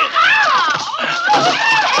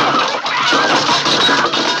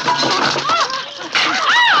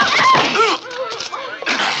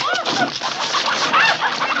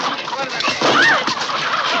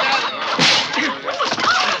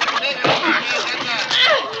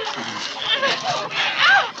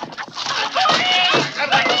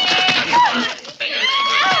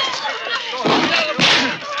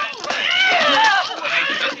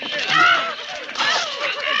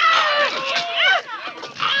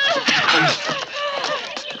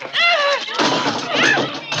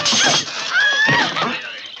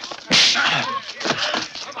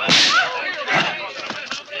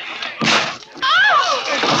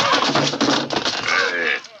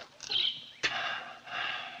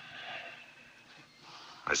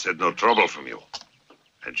 I said no trouble from you,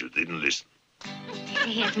 and you didn't listen.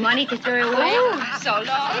 He has money to throw away. Oh, so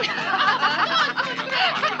long.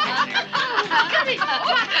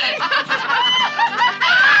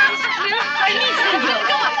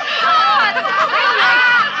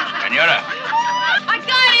 Senora, I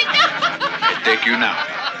got it. I take you now.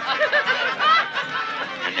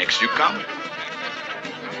 And next you come.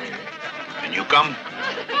 And you come.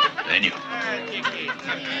 Then you.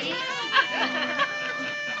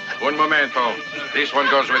 Un momento. This one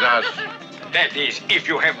goes with us. That is, if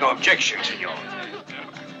you have no objection, senor.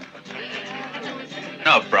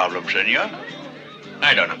 No problem, senor.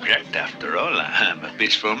 I don't object, after all. I'm a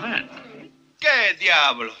peaceful man. Que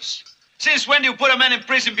diablos? Since when do you put a man in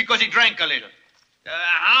prison because he drank a little?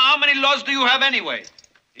 How many laws do you have anyway?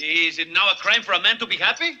 Is it now a crime for a man to be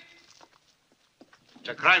happy? It's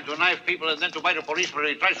a crime to knife people and then to bite a policeman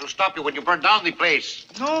when he tries to stop you when you burn down the place.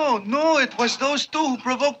 No, it was those two who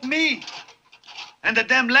provoked me. And the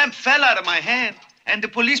damn lamp fell out of my hand. And the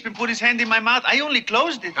policeman put his hand in my mouth. I only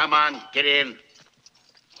closed it. Come on, get in.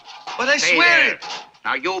 But I Stay swear there. it.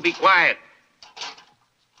 Now you be quiet.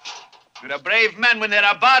 You're a brave man when there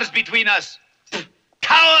are bars between us.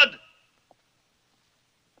 Coward!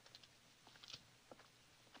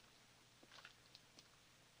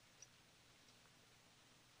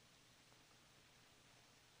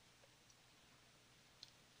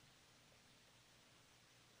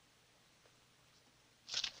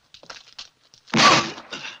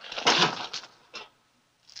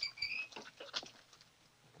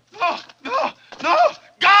 No!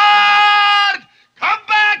 Guard! Come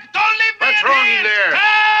back! Don't leave me What's wrong in there?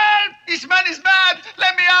 Help! This man is mad!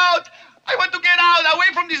 Let me out! I want to get out,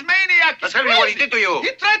 away from this maniac! Now tell me what he did to you.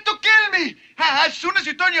 He tried to kill me! As soon as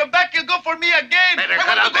you turn your back, he'll go for me again! Better I cut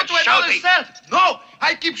want out to go that to another shouting. cell! No!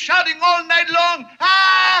 I keep shouting all night long!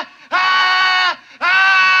 Ah! Ah!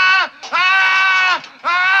 Ah! Ah!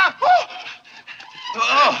 Ah!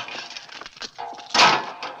 Oh!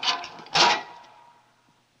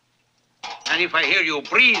 And if I hear you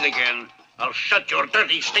breathe again, I'll shut your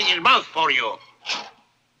dirty, stinging mouth for you.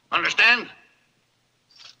 Understand?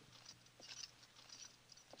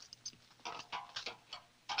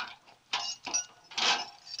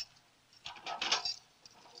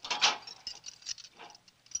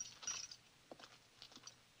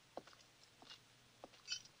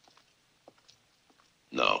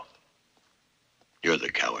 No. You're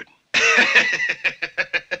the coward.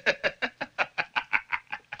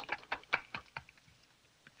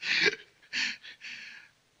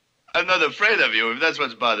 I'm not afraid of you, if that's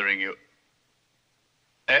what's bothering you.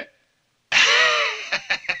 Eh?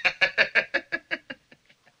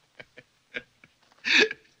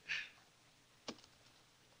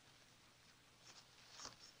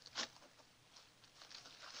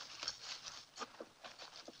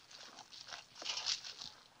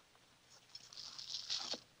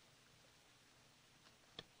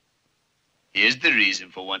 Here's the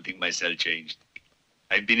reason for wanting my cell changed.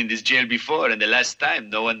 I've been in this jail before, and the last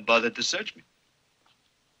time, no one bothered to search me.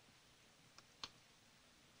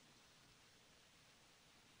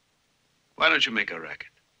 Why don't you make a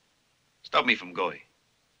racket? Stop me from going.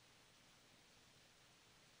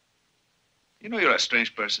 You know you're a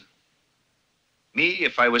strange person. Me,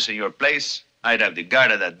 if I was in your place, I'd have the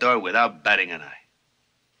guard at that door without batting an eye.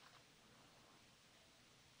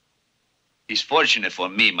 It's fortunate for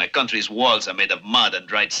me, my country's walls are made of mud and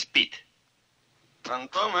dried spit.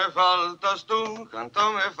 Canto me faltas tú,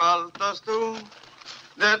 canto me faltas tú.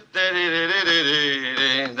 Canto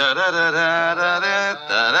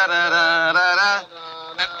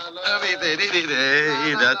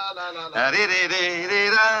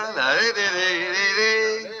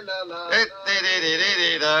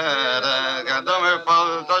me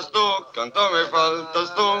faltas tú, canto me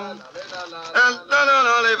faltas tú.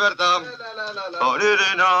 La libertad.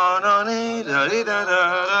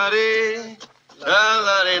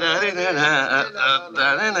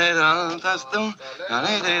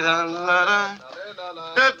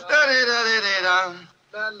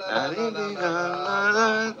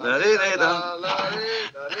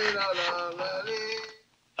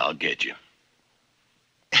 I'll get you.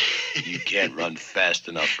 You can't run fast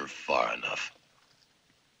enough or far enough.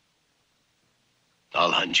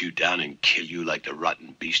 I'll hunt you down and kill you like the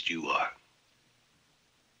rotten beast you are.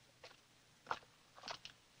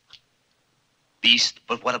 Beast?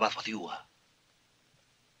 But what about what you are?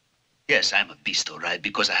 Yes, I'm a beast, all right,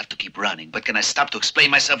 because I have to keep running. But can I stop to explain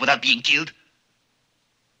myself without being killed?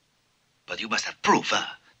 But you must have proof,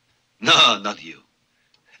 huh? No, not you.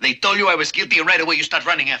 They told you I was guilty, and right away you start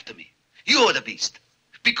running after me. You're the beast.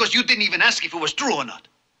 Because you didn't even ask if it was true or not.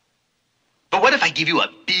 But what if I give you a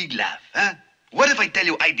big laugh, huh? What if I tell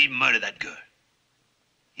you I didn't murder that girl?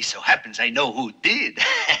 It so happens I know who did.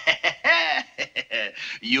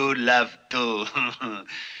 You'd laugh too,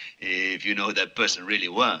 if you know who that person really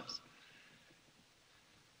was.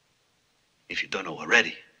 If you don't know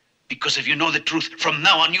already. Because if you know the truth, from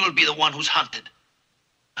now on you'll be the one who's hunted.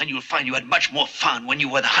 And you'll find you had much more fun when you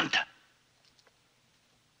were the hunter.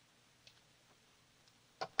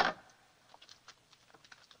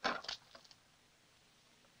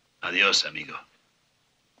 Adios, amigo.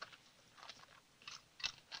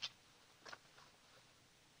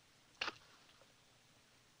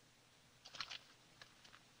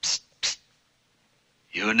 Psst, psst.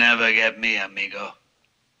 You never get me, amigo.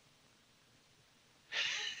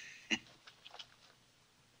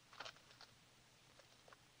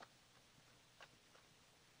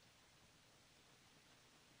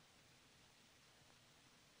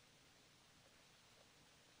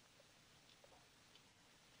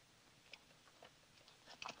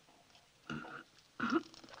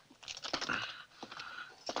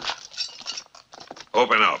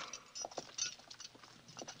 Open up.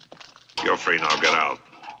 You're free now. Get out.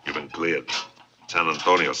 You've been cleared. San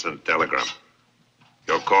Antonio sent telegram.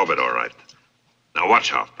 You're Corbett, all right. Now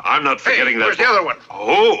watch out. I'm not forgetting that. Where's the other one?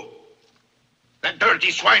 Who? That dirty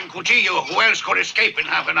swine Cuchillo. Who else could escape in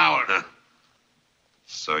half an hour? Huh.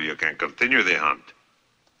 So you can continue the hunt.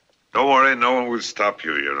 Don't worry, no one will stop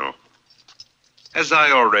you, you know. As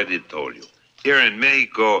I already told you, here in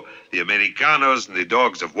Mexico, the Americanos and the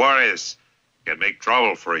dogs of Juarez can make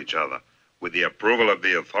trouble for each other with the approval of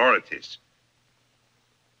the authorities.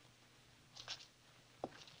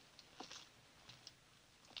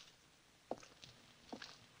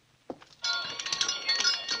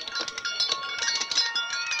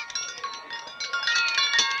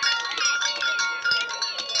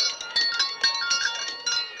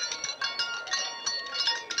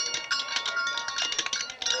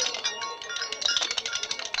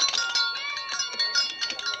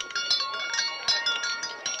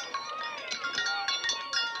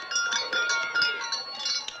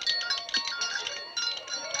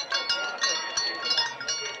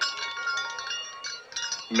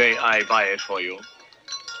 May I buy it for you?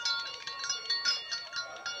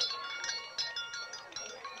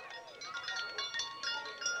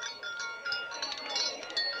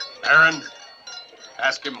 Aaron,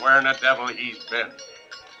 ask him where in the devil he's been.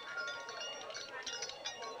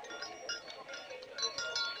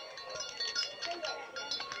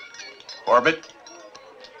 Corbett,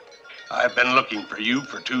 I've been looking for you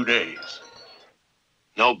for 2 days.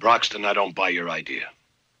 No, Broxton, I don't buy your idea.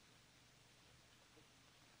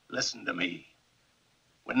 Listen to me.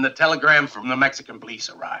 When the telegram from the Mexican police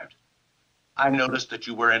arrived, I noticed that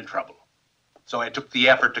you were in trouble. So I took the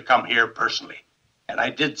effort to come here personally. And I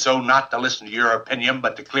did so not to listen to your opinion,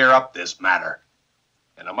 but to clear up this matter.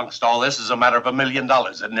 And amongst all this is a matter of $1 million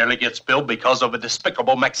that nearly gets spilled because of a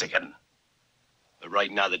despicable Mexican. But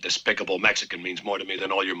right now, the despicable Mexican means more to me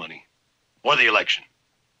than all your money. Or the election.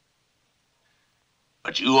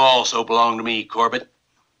 But you also belong to me, Corbett.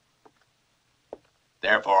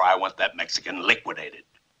 Therefore, I want that Mexican liquidated.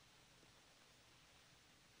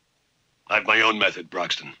 I've my own method,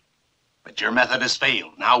 Broxton. But your method has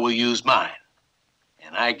failed. Now we'll use mine.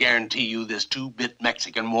 And I guarantee you this two-bit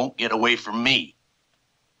Mexican won't get away from me.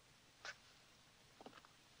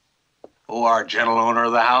 Oh, our gentle owner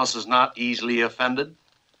of the house is not easily offended.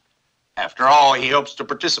 After all, he hopes to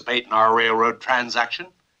participate in our railroad transaction.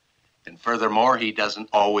 And furthermore, he doesn't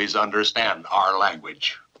always understand our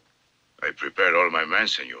language. I prepared all my men,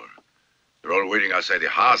 senor. They're all waiting outside the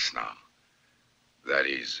house now. That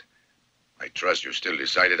is, I trust you still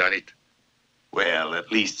decided on it? Well,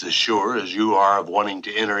 at least as sure as you are of wanting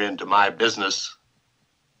to enter into my business.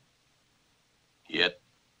 Yet,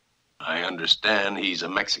 I understand he's a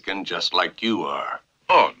Mexican just like you are.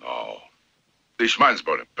 Oh, no. This man's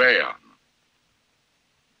brought a peon.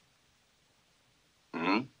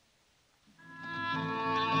 Hmm?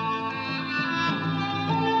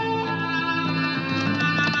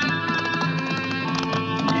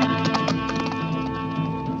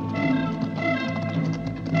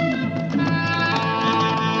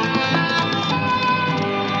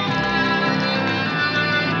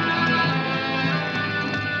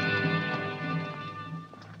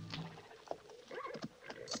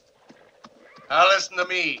 Now listen to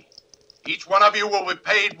me. Each one of you will be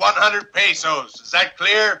paid 100 pesos. Is that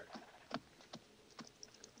clear?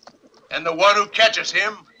 And the one who catches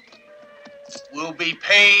him will be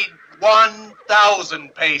paid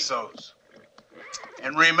 1,000 pesos.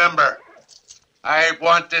 And remember, I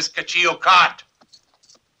want this Cachillo caught.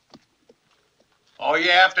 All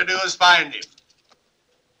you have to do is find him.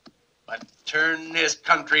 But turn this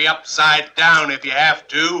country upside down if you have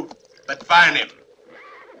to, but find him.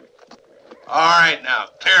 All right, now,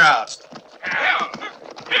 clear out.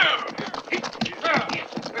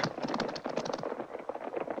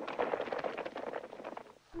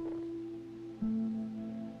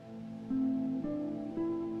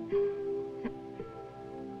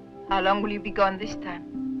 How long will you be gone this time?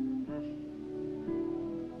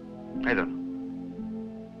 I don't know.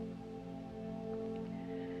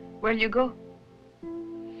 Where'll you go?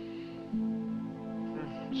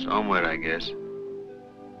 Somewhere, I guess.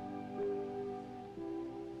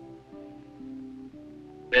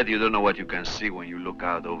 Bet you don't know what you can see when you look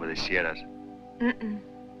out over the Sierras. Mm-mm.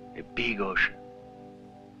 A big ocean.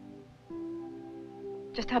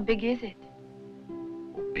 Just how big is it?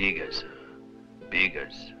 Big as.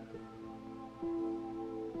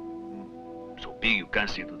 So big you can't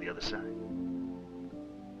see to the other side.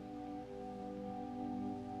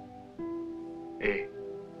 Hey,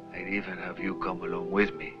 I'd even have you come along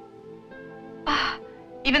with me. Ah,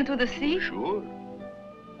 even to the sea? Sure.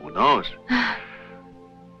 Who knows?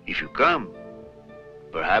 If you come,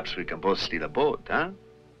 perhaps we can both steal a boat, huh?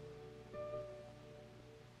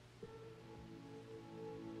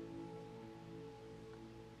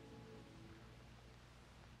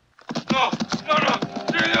 No,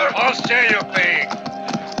 senor. I'll say you pay.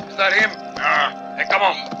 Is that him? Hey, come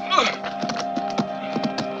on.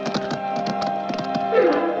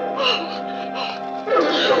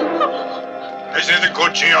 This is the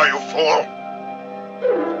Cuchillo, you fool.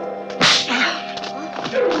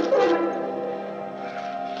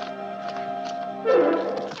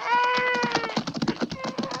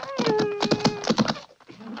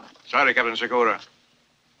 Sorry, Captain Segura.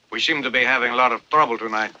 We seem to be having a lot of trouble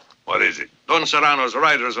tonight. What is it? Don Serrano's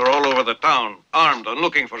riders are all over the town, armed and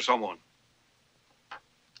looking for someone.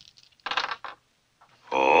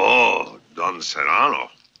 Oh, Don Serrano.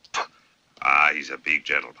 Ah, he's a big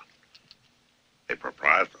gentleman. A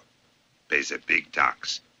proprietor. Pays a big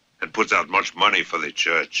tax and puts out much money for the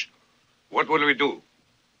church. What will we do?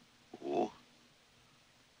 Oh.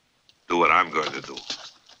 Do what I'm going to do.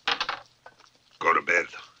 Go to bed.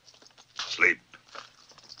 Sleep.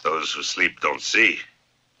 Those who sleep don't see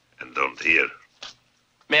and don't hear.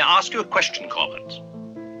 May I ask you a question, Corbett?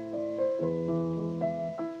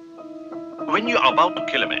 When you are about to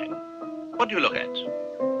kill a man, what do you look at?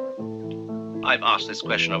 I've asked this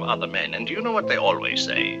question of other men, and do you know what they always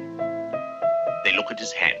say? They look at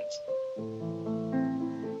his hands.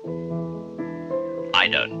 I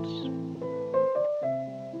don't.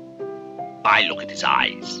 I look at his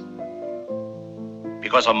eyes.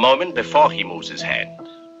 Because a moment before he moves his hand,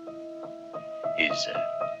 his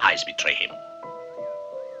eyes betray him.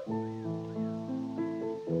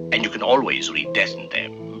 And you can always read death in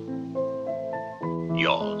them.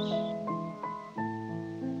 Yours.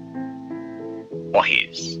 Or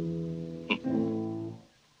his.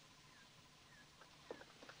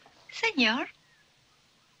 senor.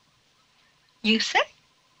 You say?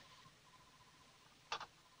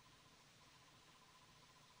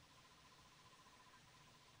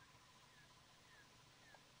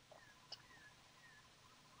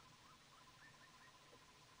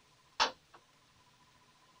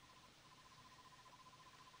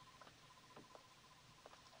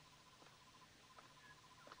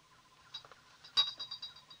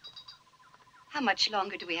 How much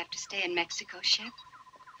longer do we have to stay in Mexico, Shep?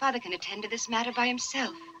 Father can attend to this matter by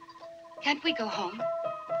himself. Can't we go home?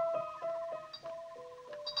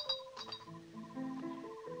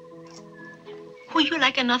 Would you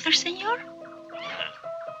like another, senor?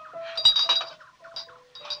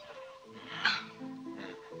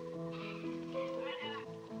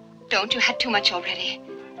 Don't. You had too much already.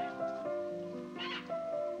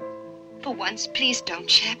 For once, please don't,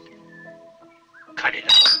 Shep. Cut it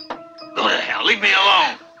out. Go to hell. Leave me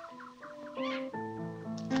alone.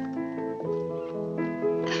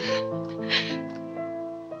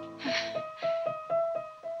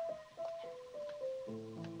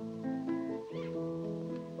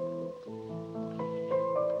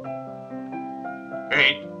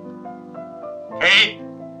 Kate. Kate.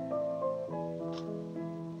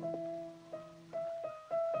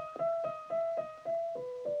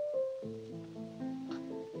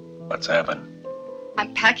 What's happened?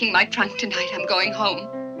 I'm packing my trunk tonight. I'm going home.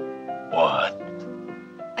 What?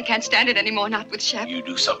 I can't stand it anymore, not with Shep. You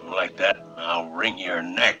do something like that, and I'll wring your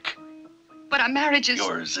neck. But our marriage is...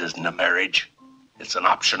 Yours isn't a marriage. It's an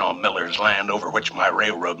option on Miller's land over which my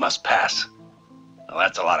railroad must pass. Now,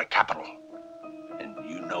 that's a lot of capital. And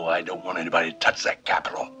you know I don't want anybody to touch that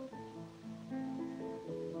capital.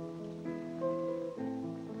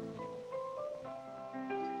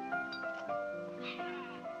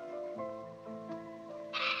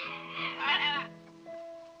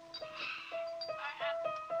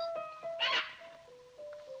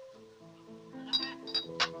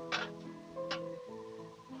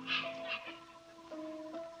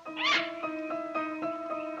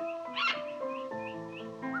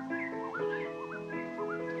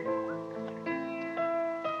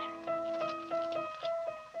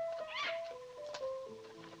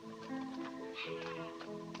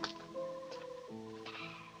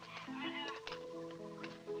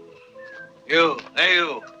 You, hey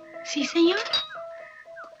you. Sí, señor.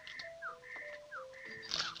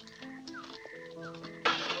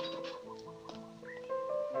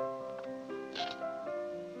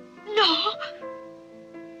 No.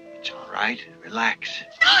 It's all right. Relax.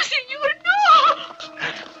 No, señor, no.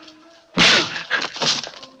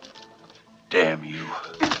 Damn you.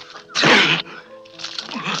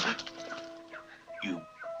 You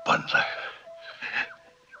bundler.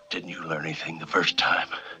 Didn't you learn anything the first time?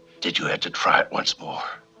 Did you have to try it once more?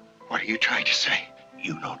 What are you trying to say?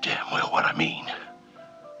 You know damn well what I mean.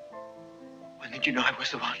 When did you know I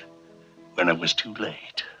was the one? When it was too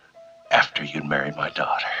late. After you'd married my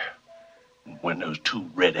daughter. And when those two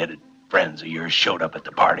red-headed friends of yours showed up at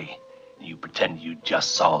the party, and you pretended you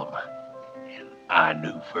just saw them. And I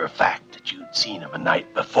knew for a fact that you'd seen them a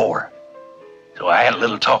night before. So I had a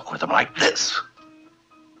little talk with them like this.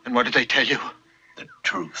 And what did they tell you? The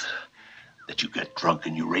truth. That you got drunk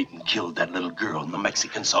and you raped and killed that little girl and the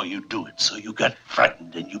Mexican saw you do it, so you got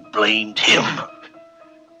frightened and you blamed him.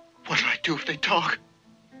 What'll I do if they talk?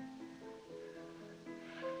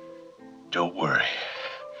 Don't worry.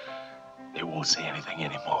 They won't say anything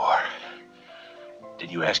anymore.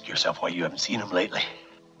 Did you ask yourself why you haven't seen them lately?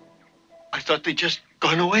 I thought they'd just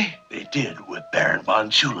gone away. They did with Baron von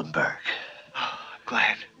Schulenburg. Oh, I'm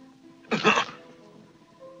glad.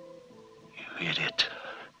 You idiot.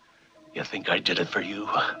 You think I did it for you?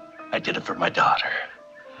 I did it for my daughter.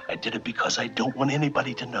 I did it because I don't want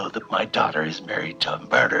anybody to know that my daughter is married to a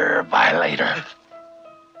murderer, violator.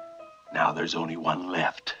 Now there's only one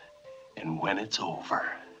left. And when it's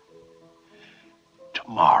over,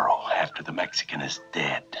 tomorrow, after the Mexican is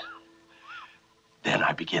dead, then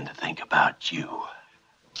I begin to think about you.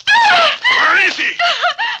 Where is he?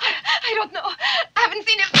 I don't know. I haven't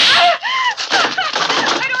seen him.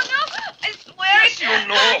 I don't know. I swear. Yes, you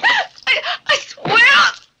know. I swear.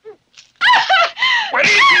 Where is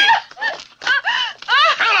he?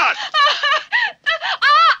 Tell us.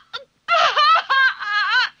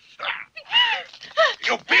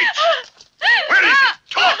 You bitch. Where is he?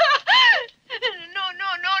 Talk.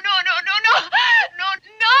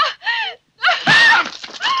 No.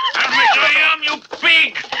 I'll make I am, you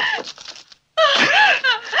pig.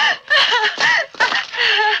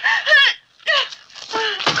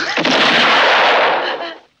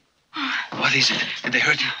 What is it? Did they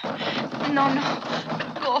hurt you? No.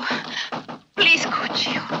 Go. Please,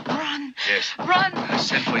 Cuccio, run. Yes. Run.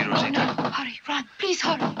 Send for you, Rosita. No, hurry, run. Please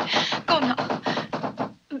hurry. Go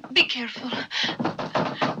now. Be careful.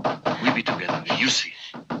 We'll be together. You see.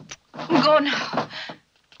 Go now.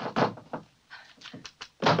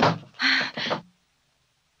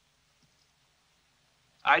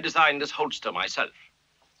 I designed this holster myself.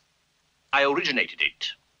 I originated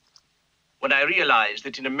it when I realized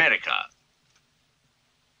that in America,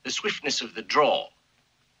 the swiftness of the draw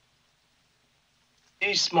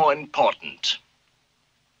is more important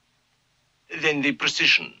than the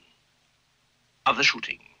precision of the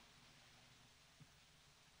shooting.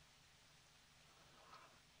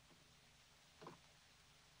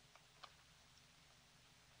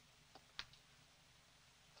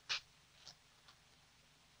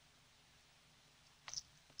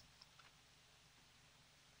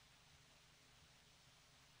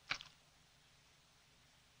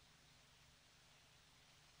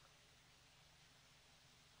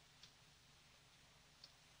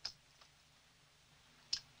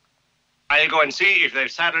 I'll go and see if they've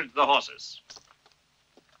saddled the horses.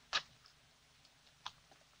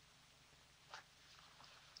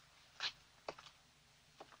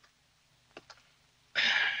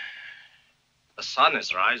 The sun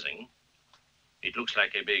is rising. It looks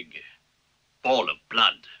like a big ball of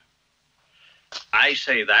blood. I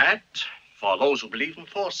say that for those who believe in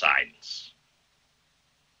foresigns.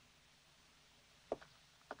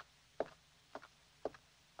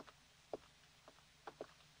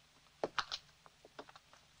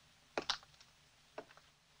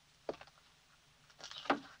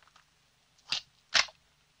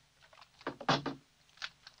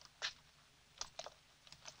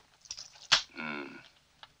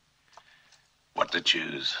 To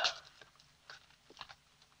choose.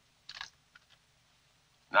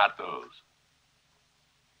 Not those.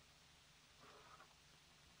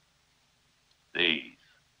 These.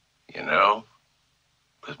 You know,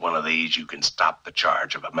 with one of these you can stop the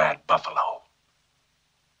charge of a mad buffalo.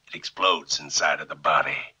 It explodes inside of the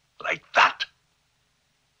body like that.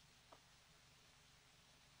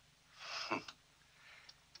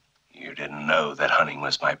 You didn't know that hunting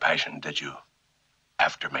was my passion, did you?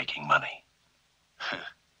 After making money.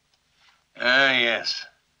 Yes.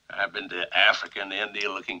 I've been to Africa and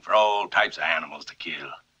India looking for all types of animals to kill.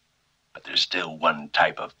 But there's still one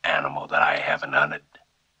type of animal that I haven't hunted.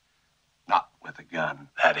 Not with a gun.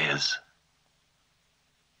 That is,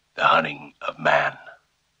 the hunting of man.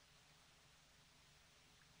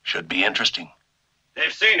 Should be interesting.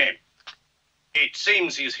 They've seen him. It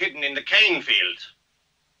seems he's hidden in the cane field.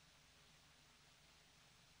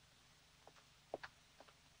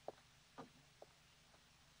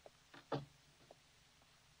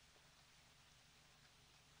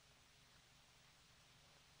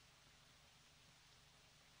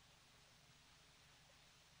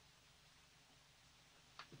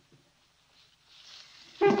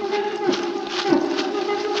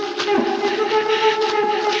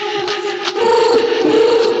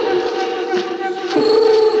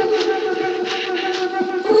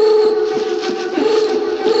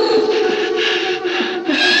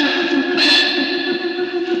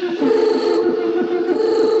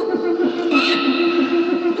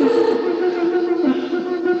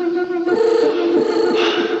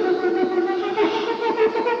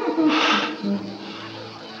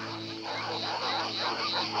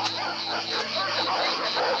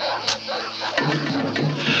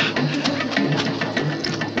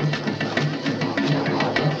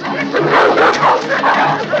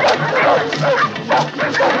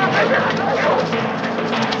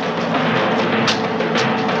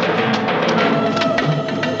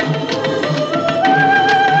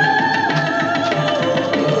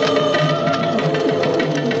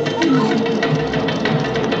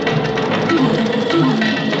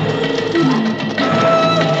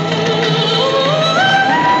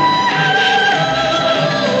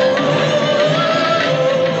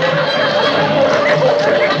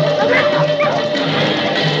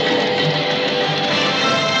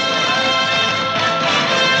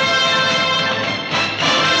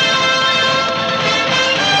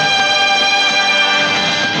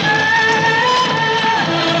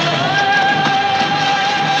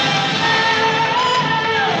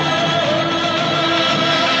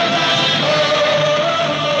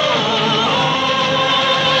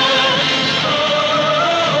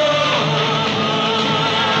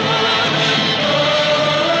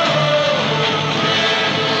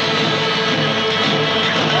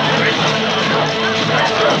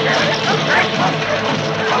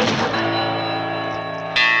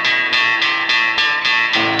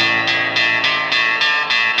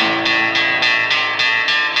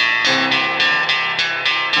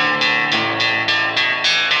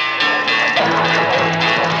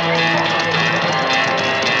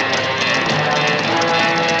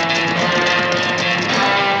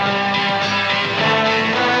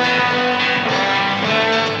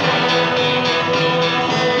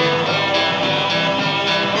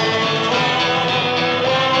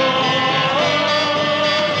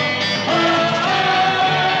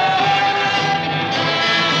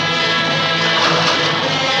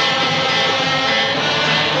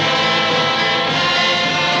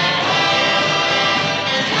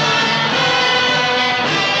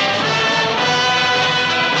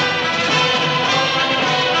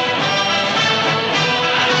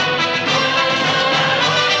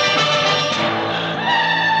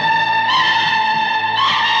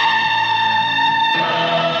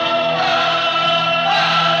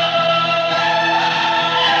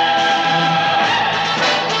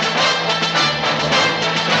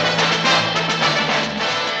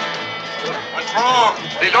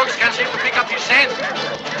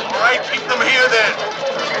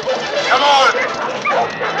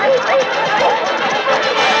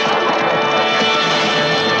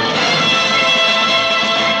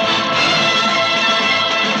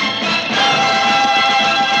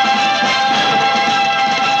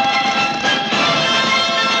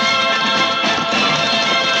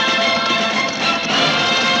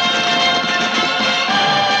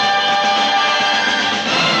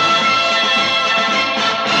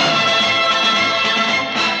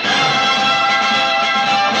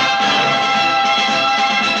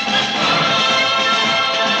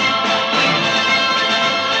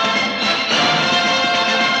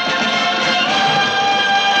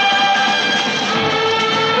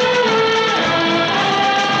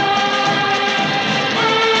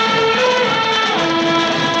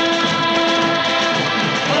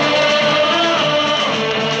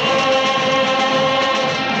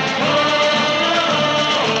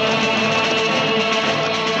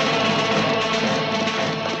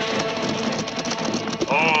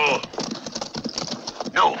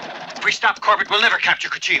 No. If we stop Corbett, we'll never capture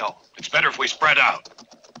Cuchillo. It's better if we spread out.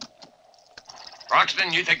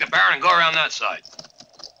 Roxton, you take the Baron and go around that side.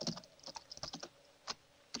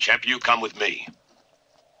 Shep, you come with me.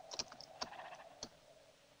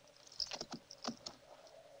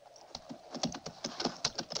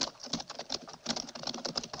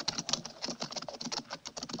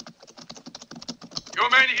 You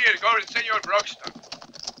men here, go to Senor Broxton.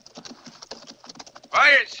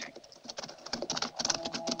 Váyanse.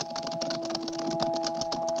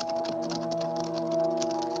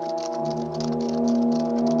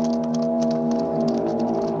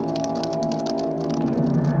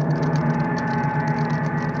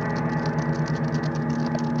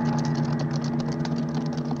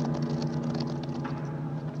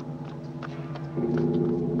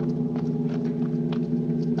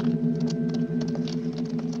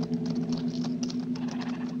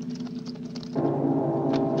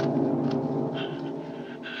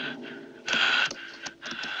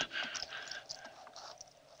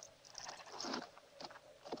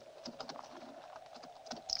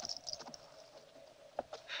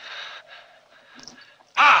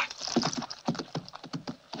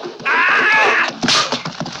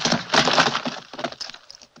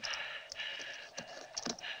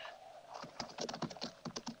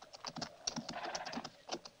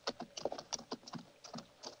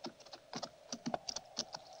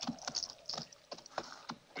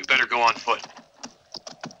 Better go on foot.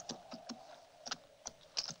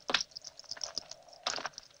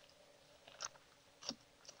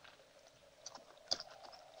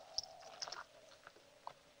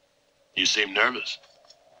 You seem nervous.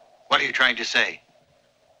 What are you trying to say?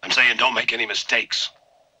 I'm saying don't make any mistakes.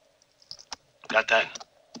 Got that?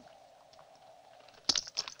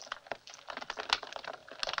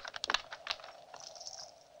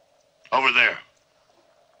 Over there.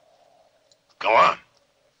 Go on.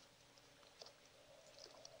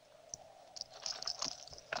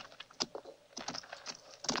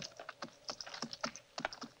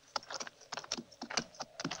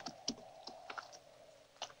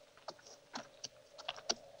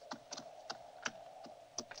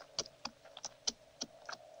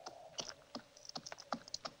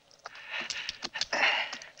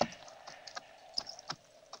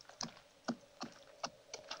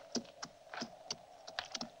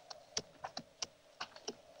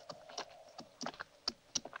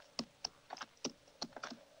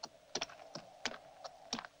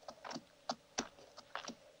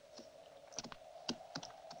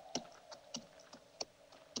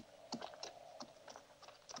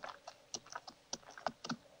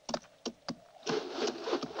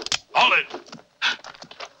 Hold it!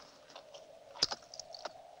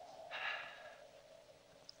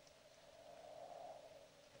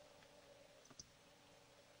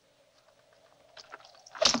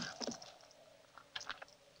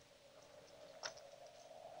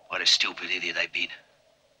 What a stupid idiot I've been.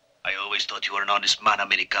 I always thought you were an honest man,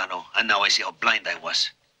 Americano, and now I see how blind I was.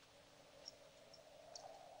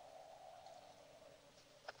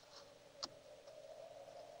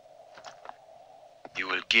 You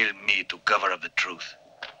will kill me to cover up the truth.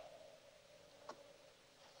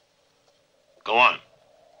 Go on.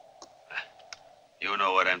 You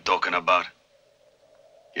know what I'm talking about.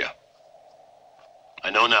 Yeah. I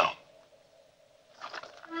know now.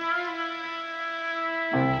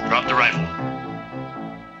 Drop the rifle.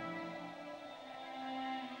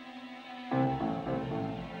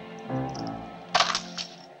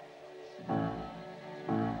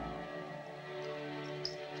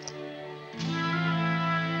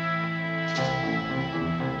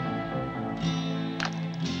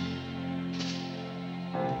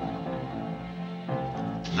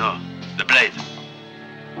 No, the blade.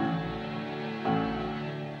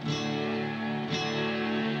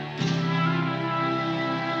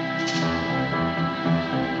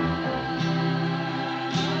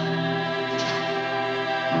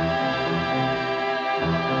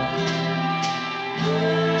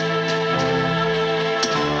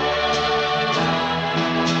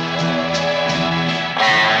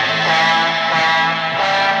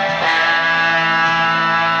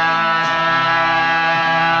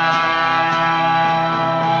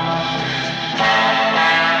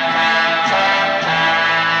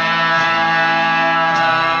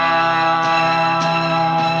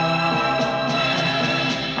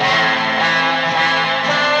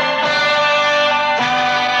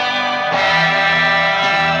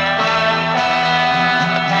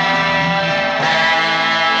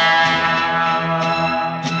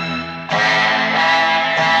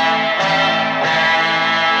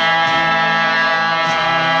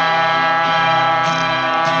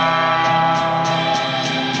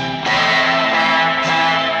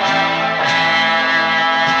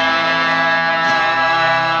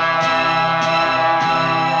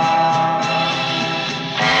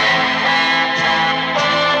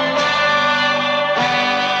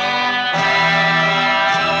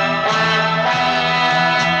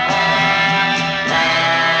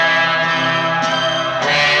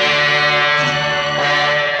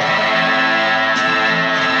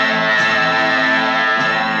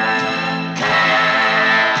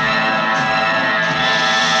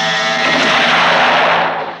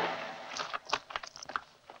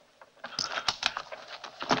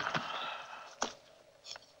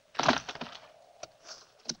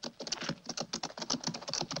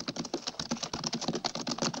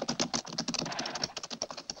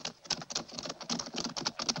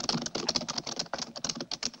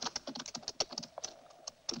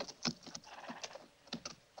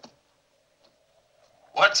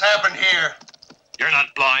 What's happened here? You're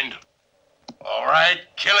not blind. All right,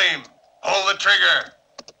 kill him. Hold the trigger.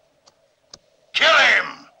 Kill him!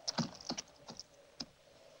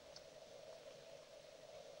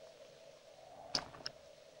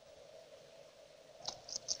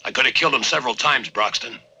 I could have killed him several times,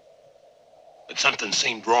 Broxton. But something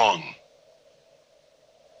seemed wrong.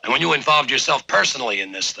 And when you involved yourself personally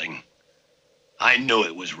in this thing, I knew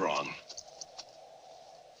it was wrong.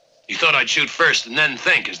 You thought I'd shoot first and then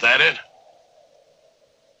think, is that it?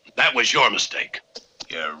 That was your mistake.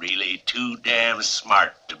 You're really too damn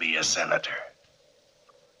smart to be a senator.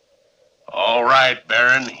 All right,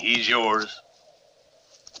 Baron, he's yours.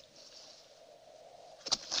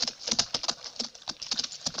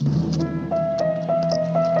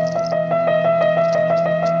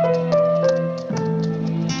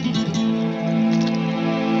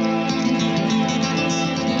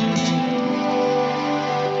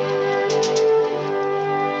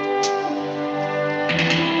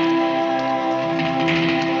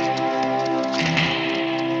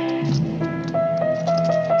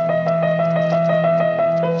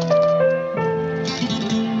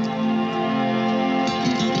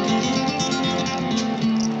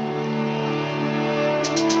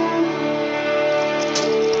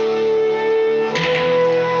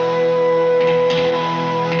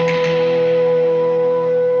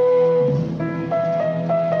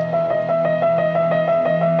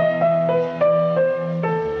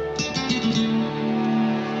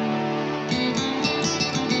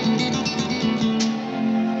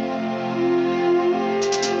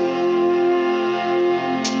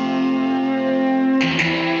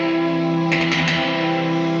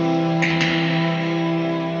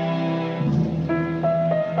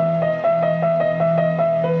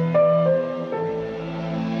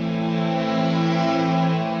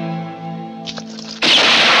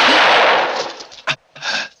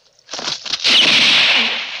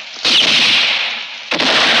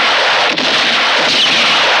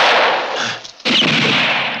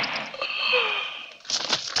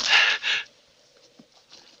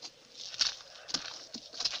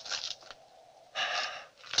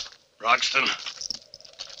 Broxton,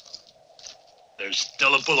 there's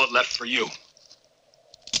still a bullet left for you.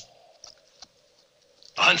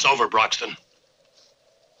 The hunt's over, Broxton.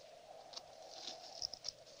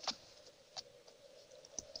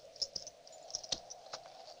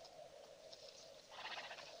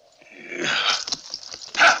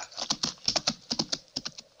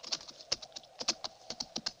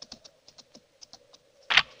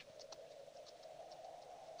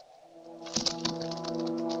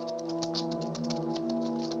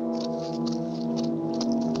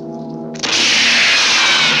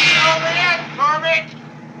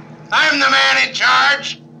 I'm the man in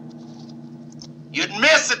charge. You'd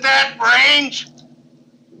miss at that range.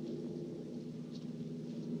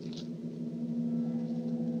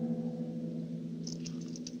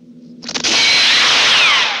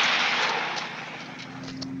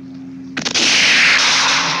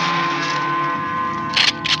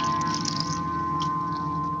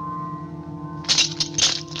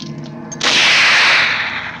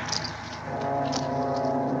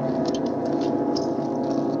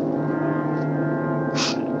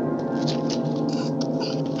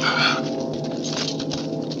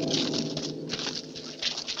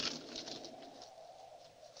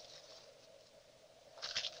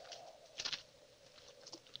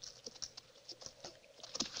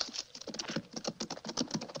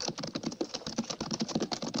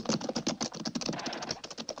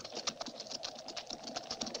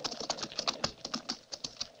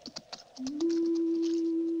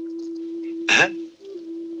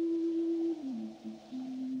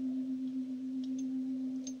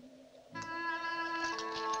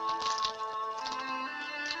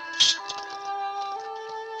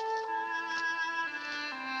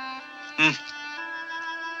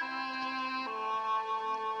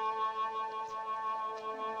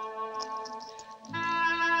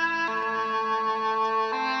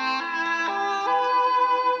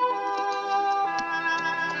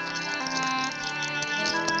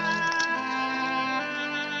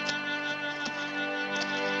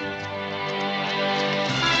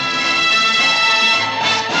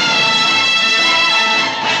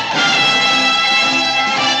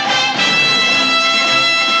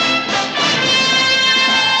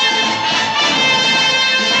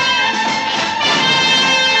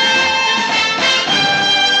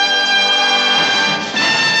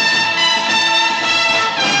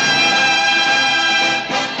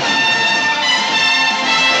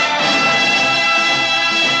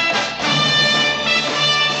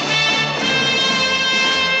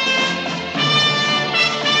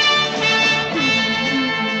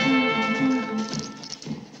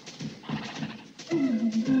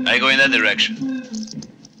 I go in that direction.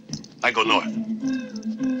 I go north.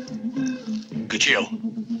 Good chill.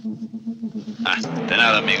 De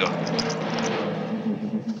nada, amigo.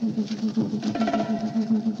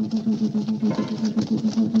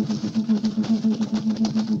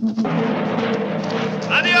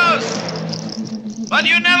 Adios! But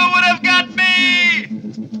you never would have got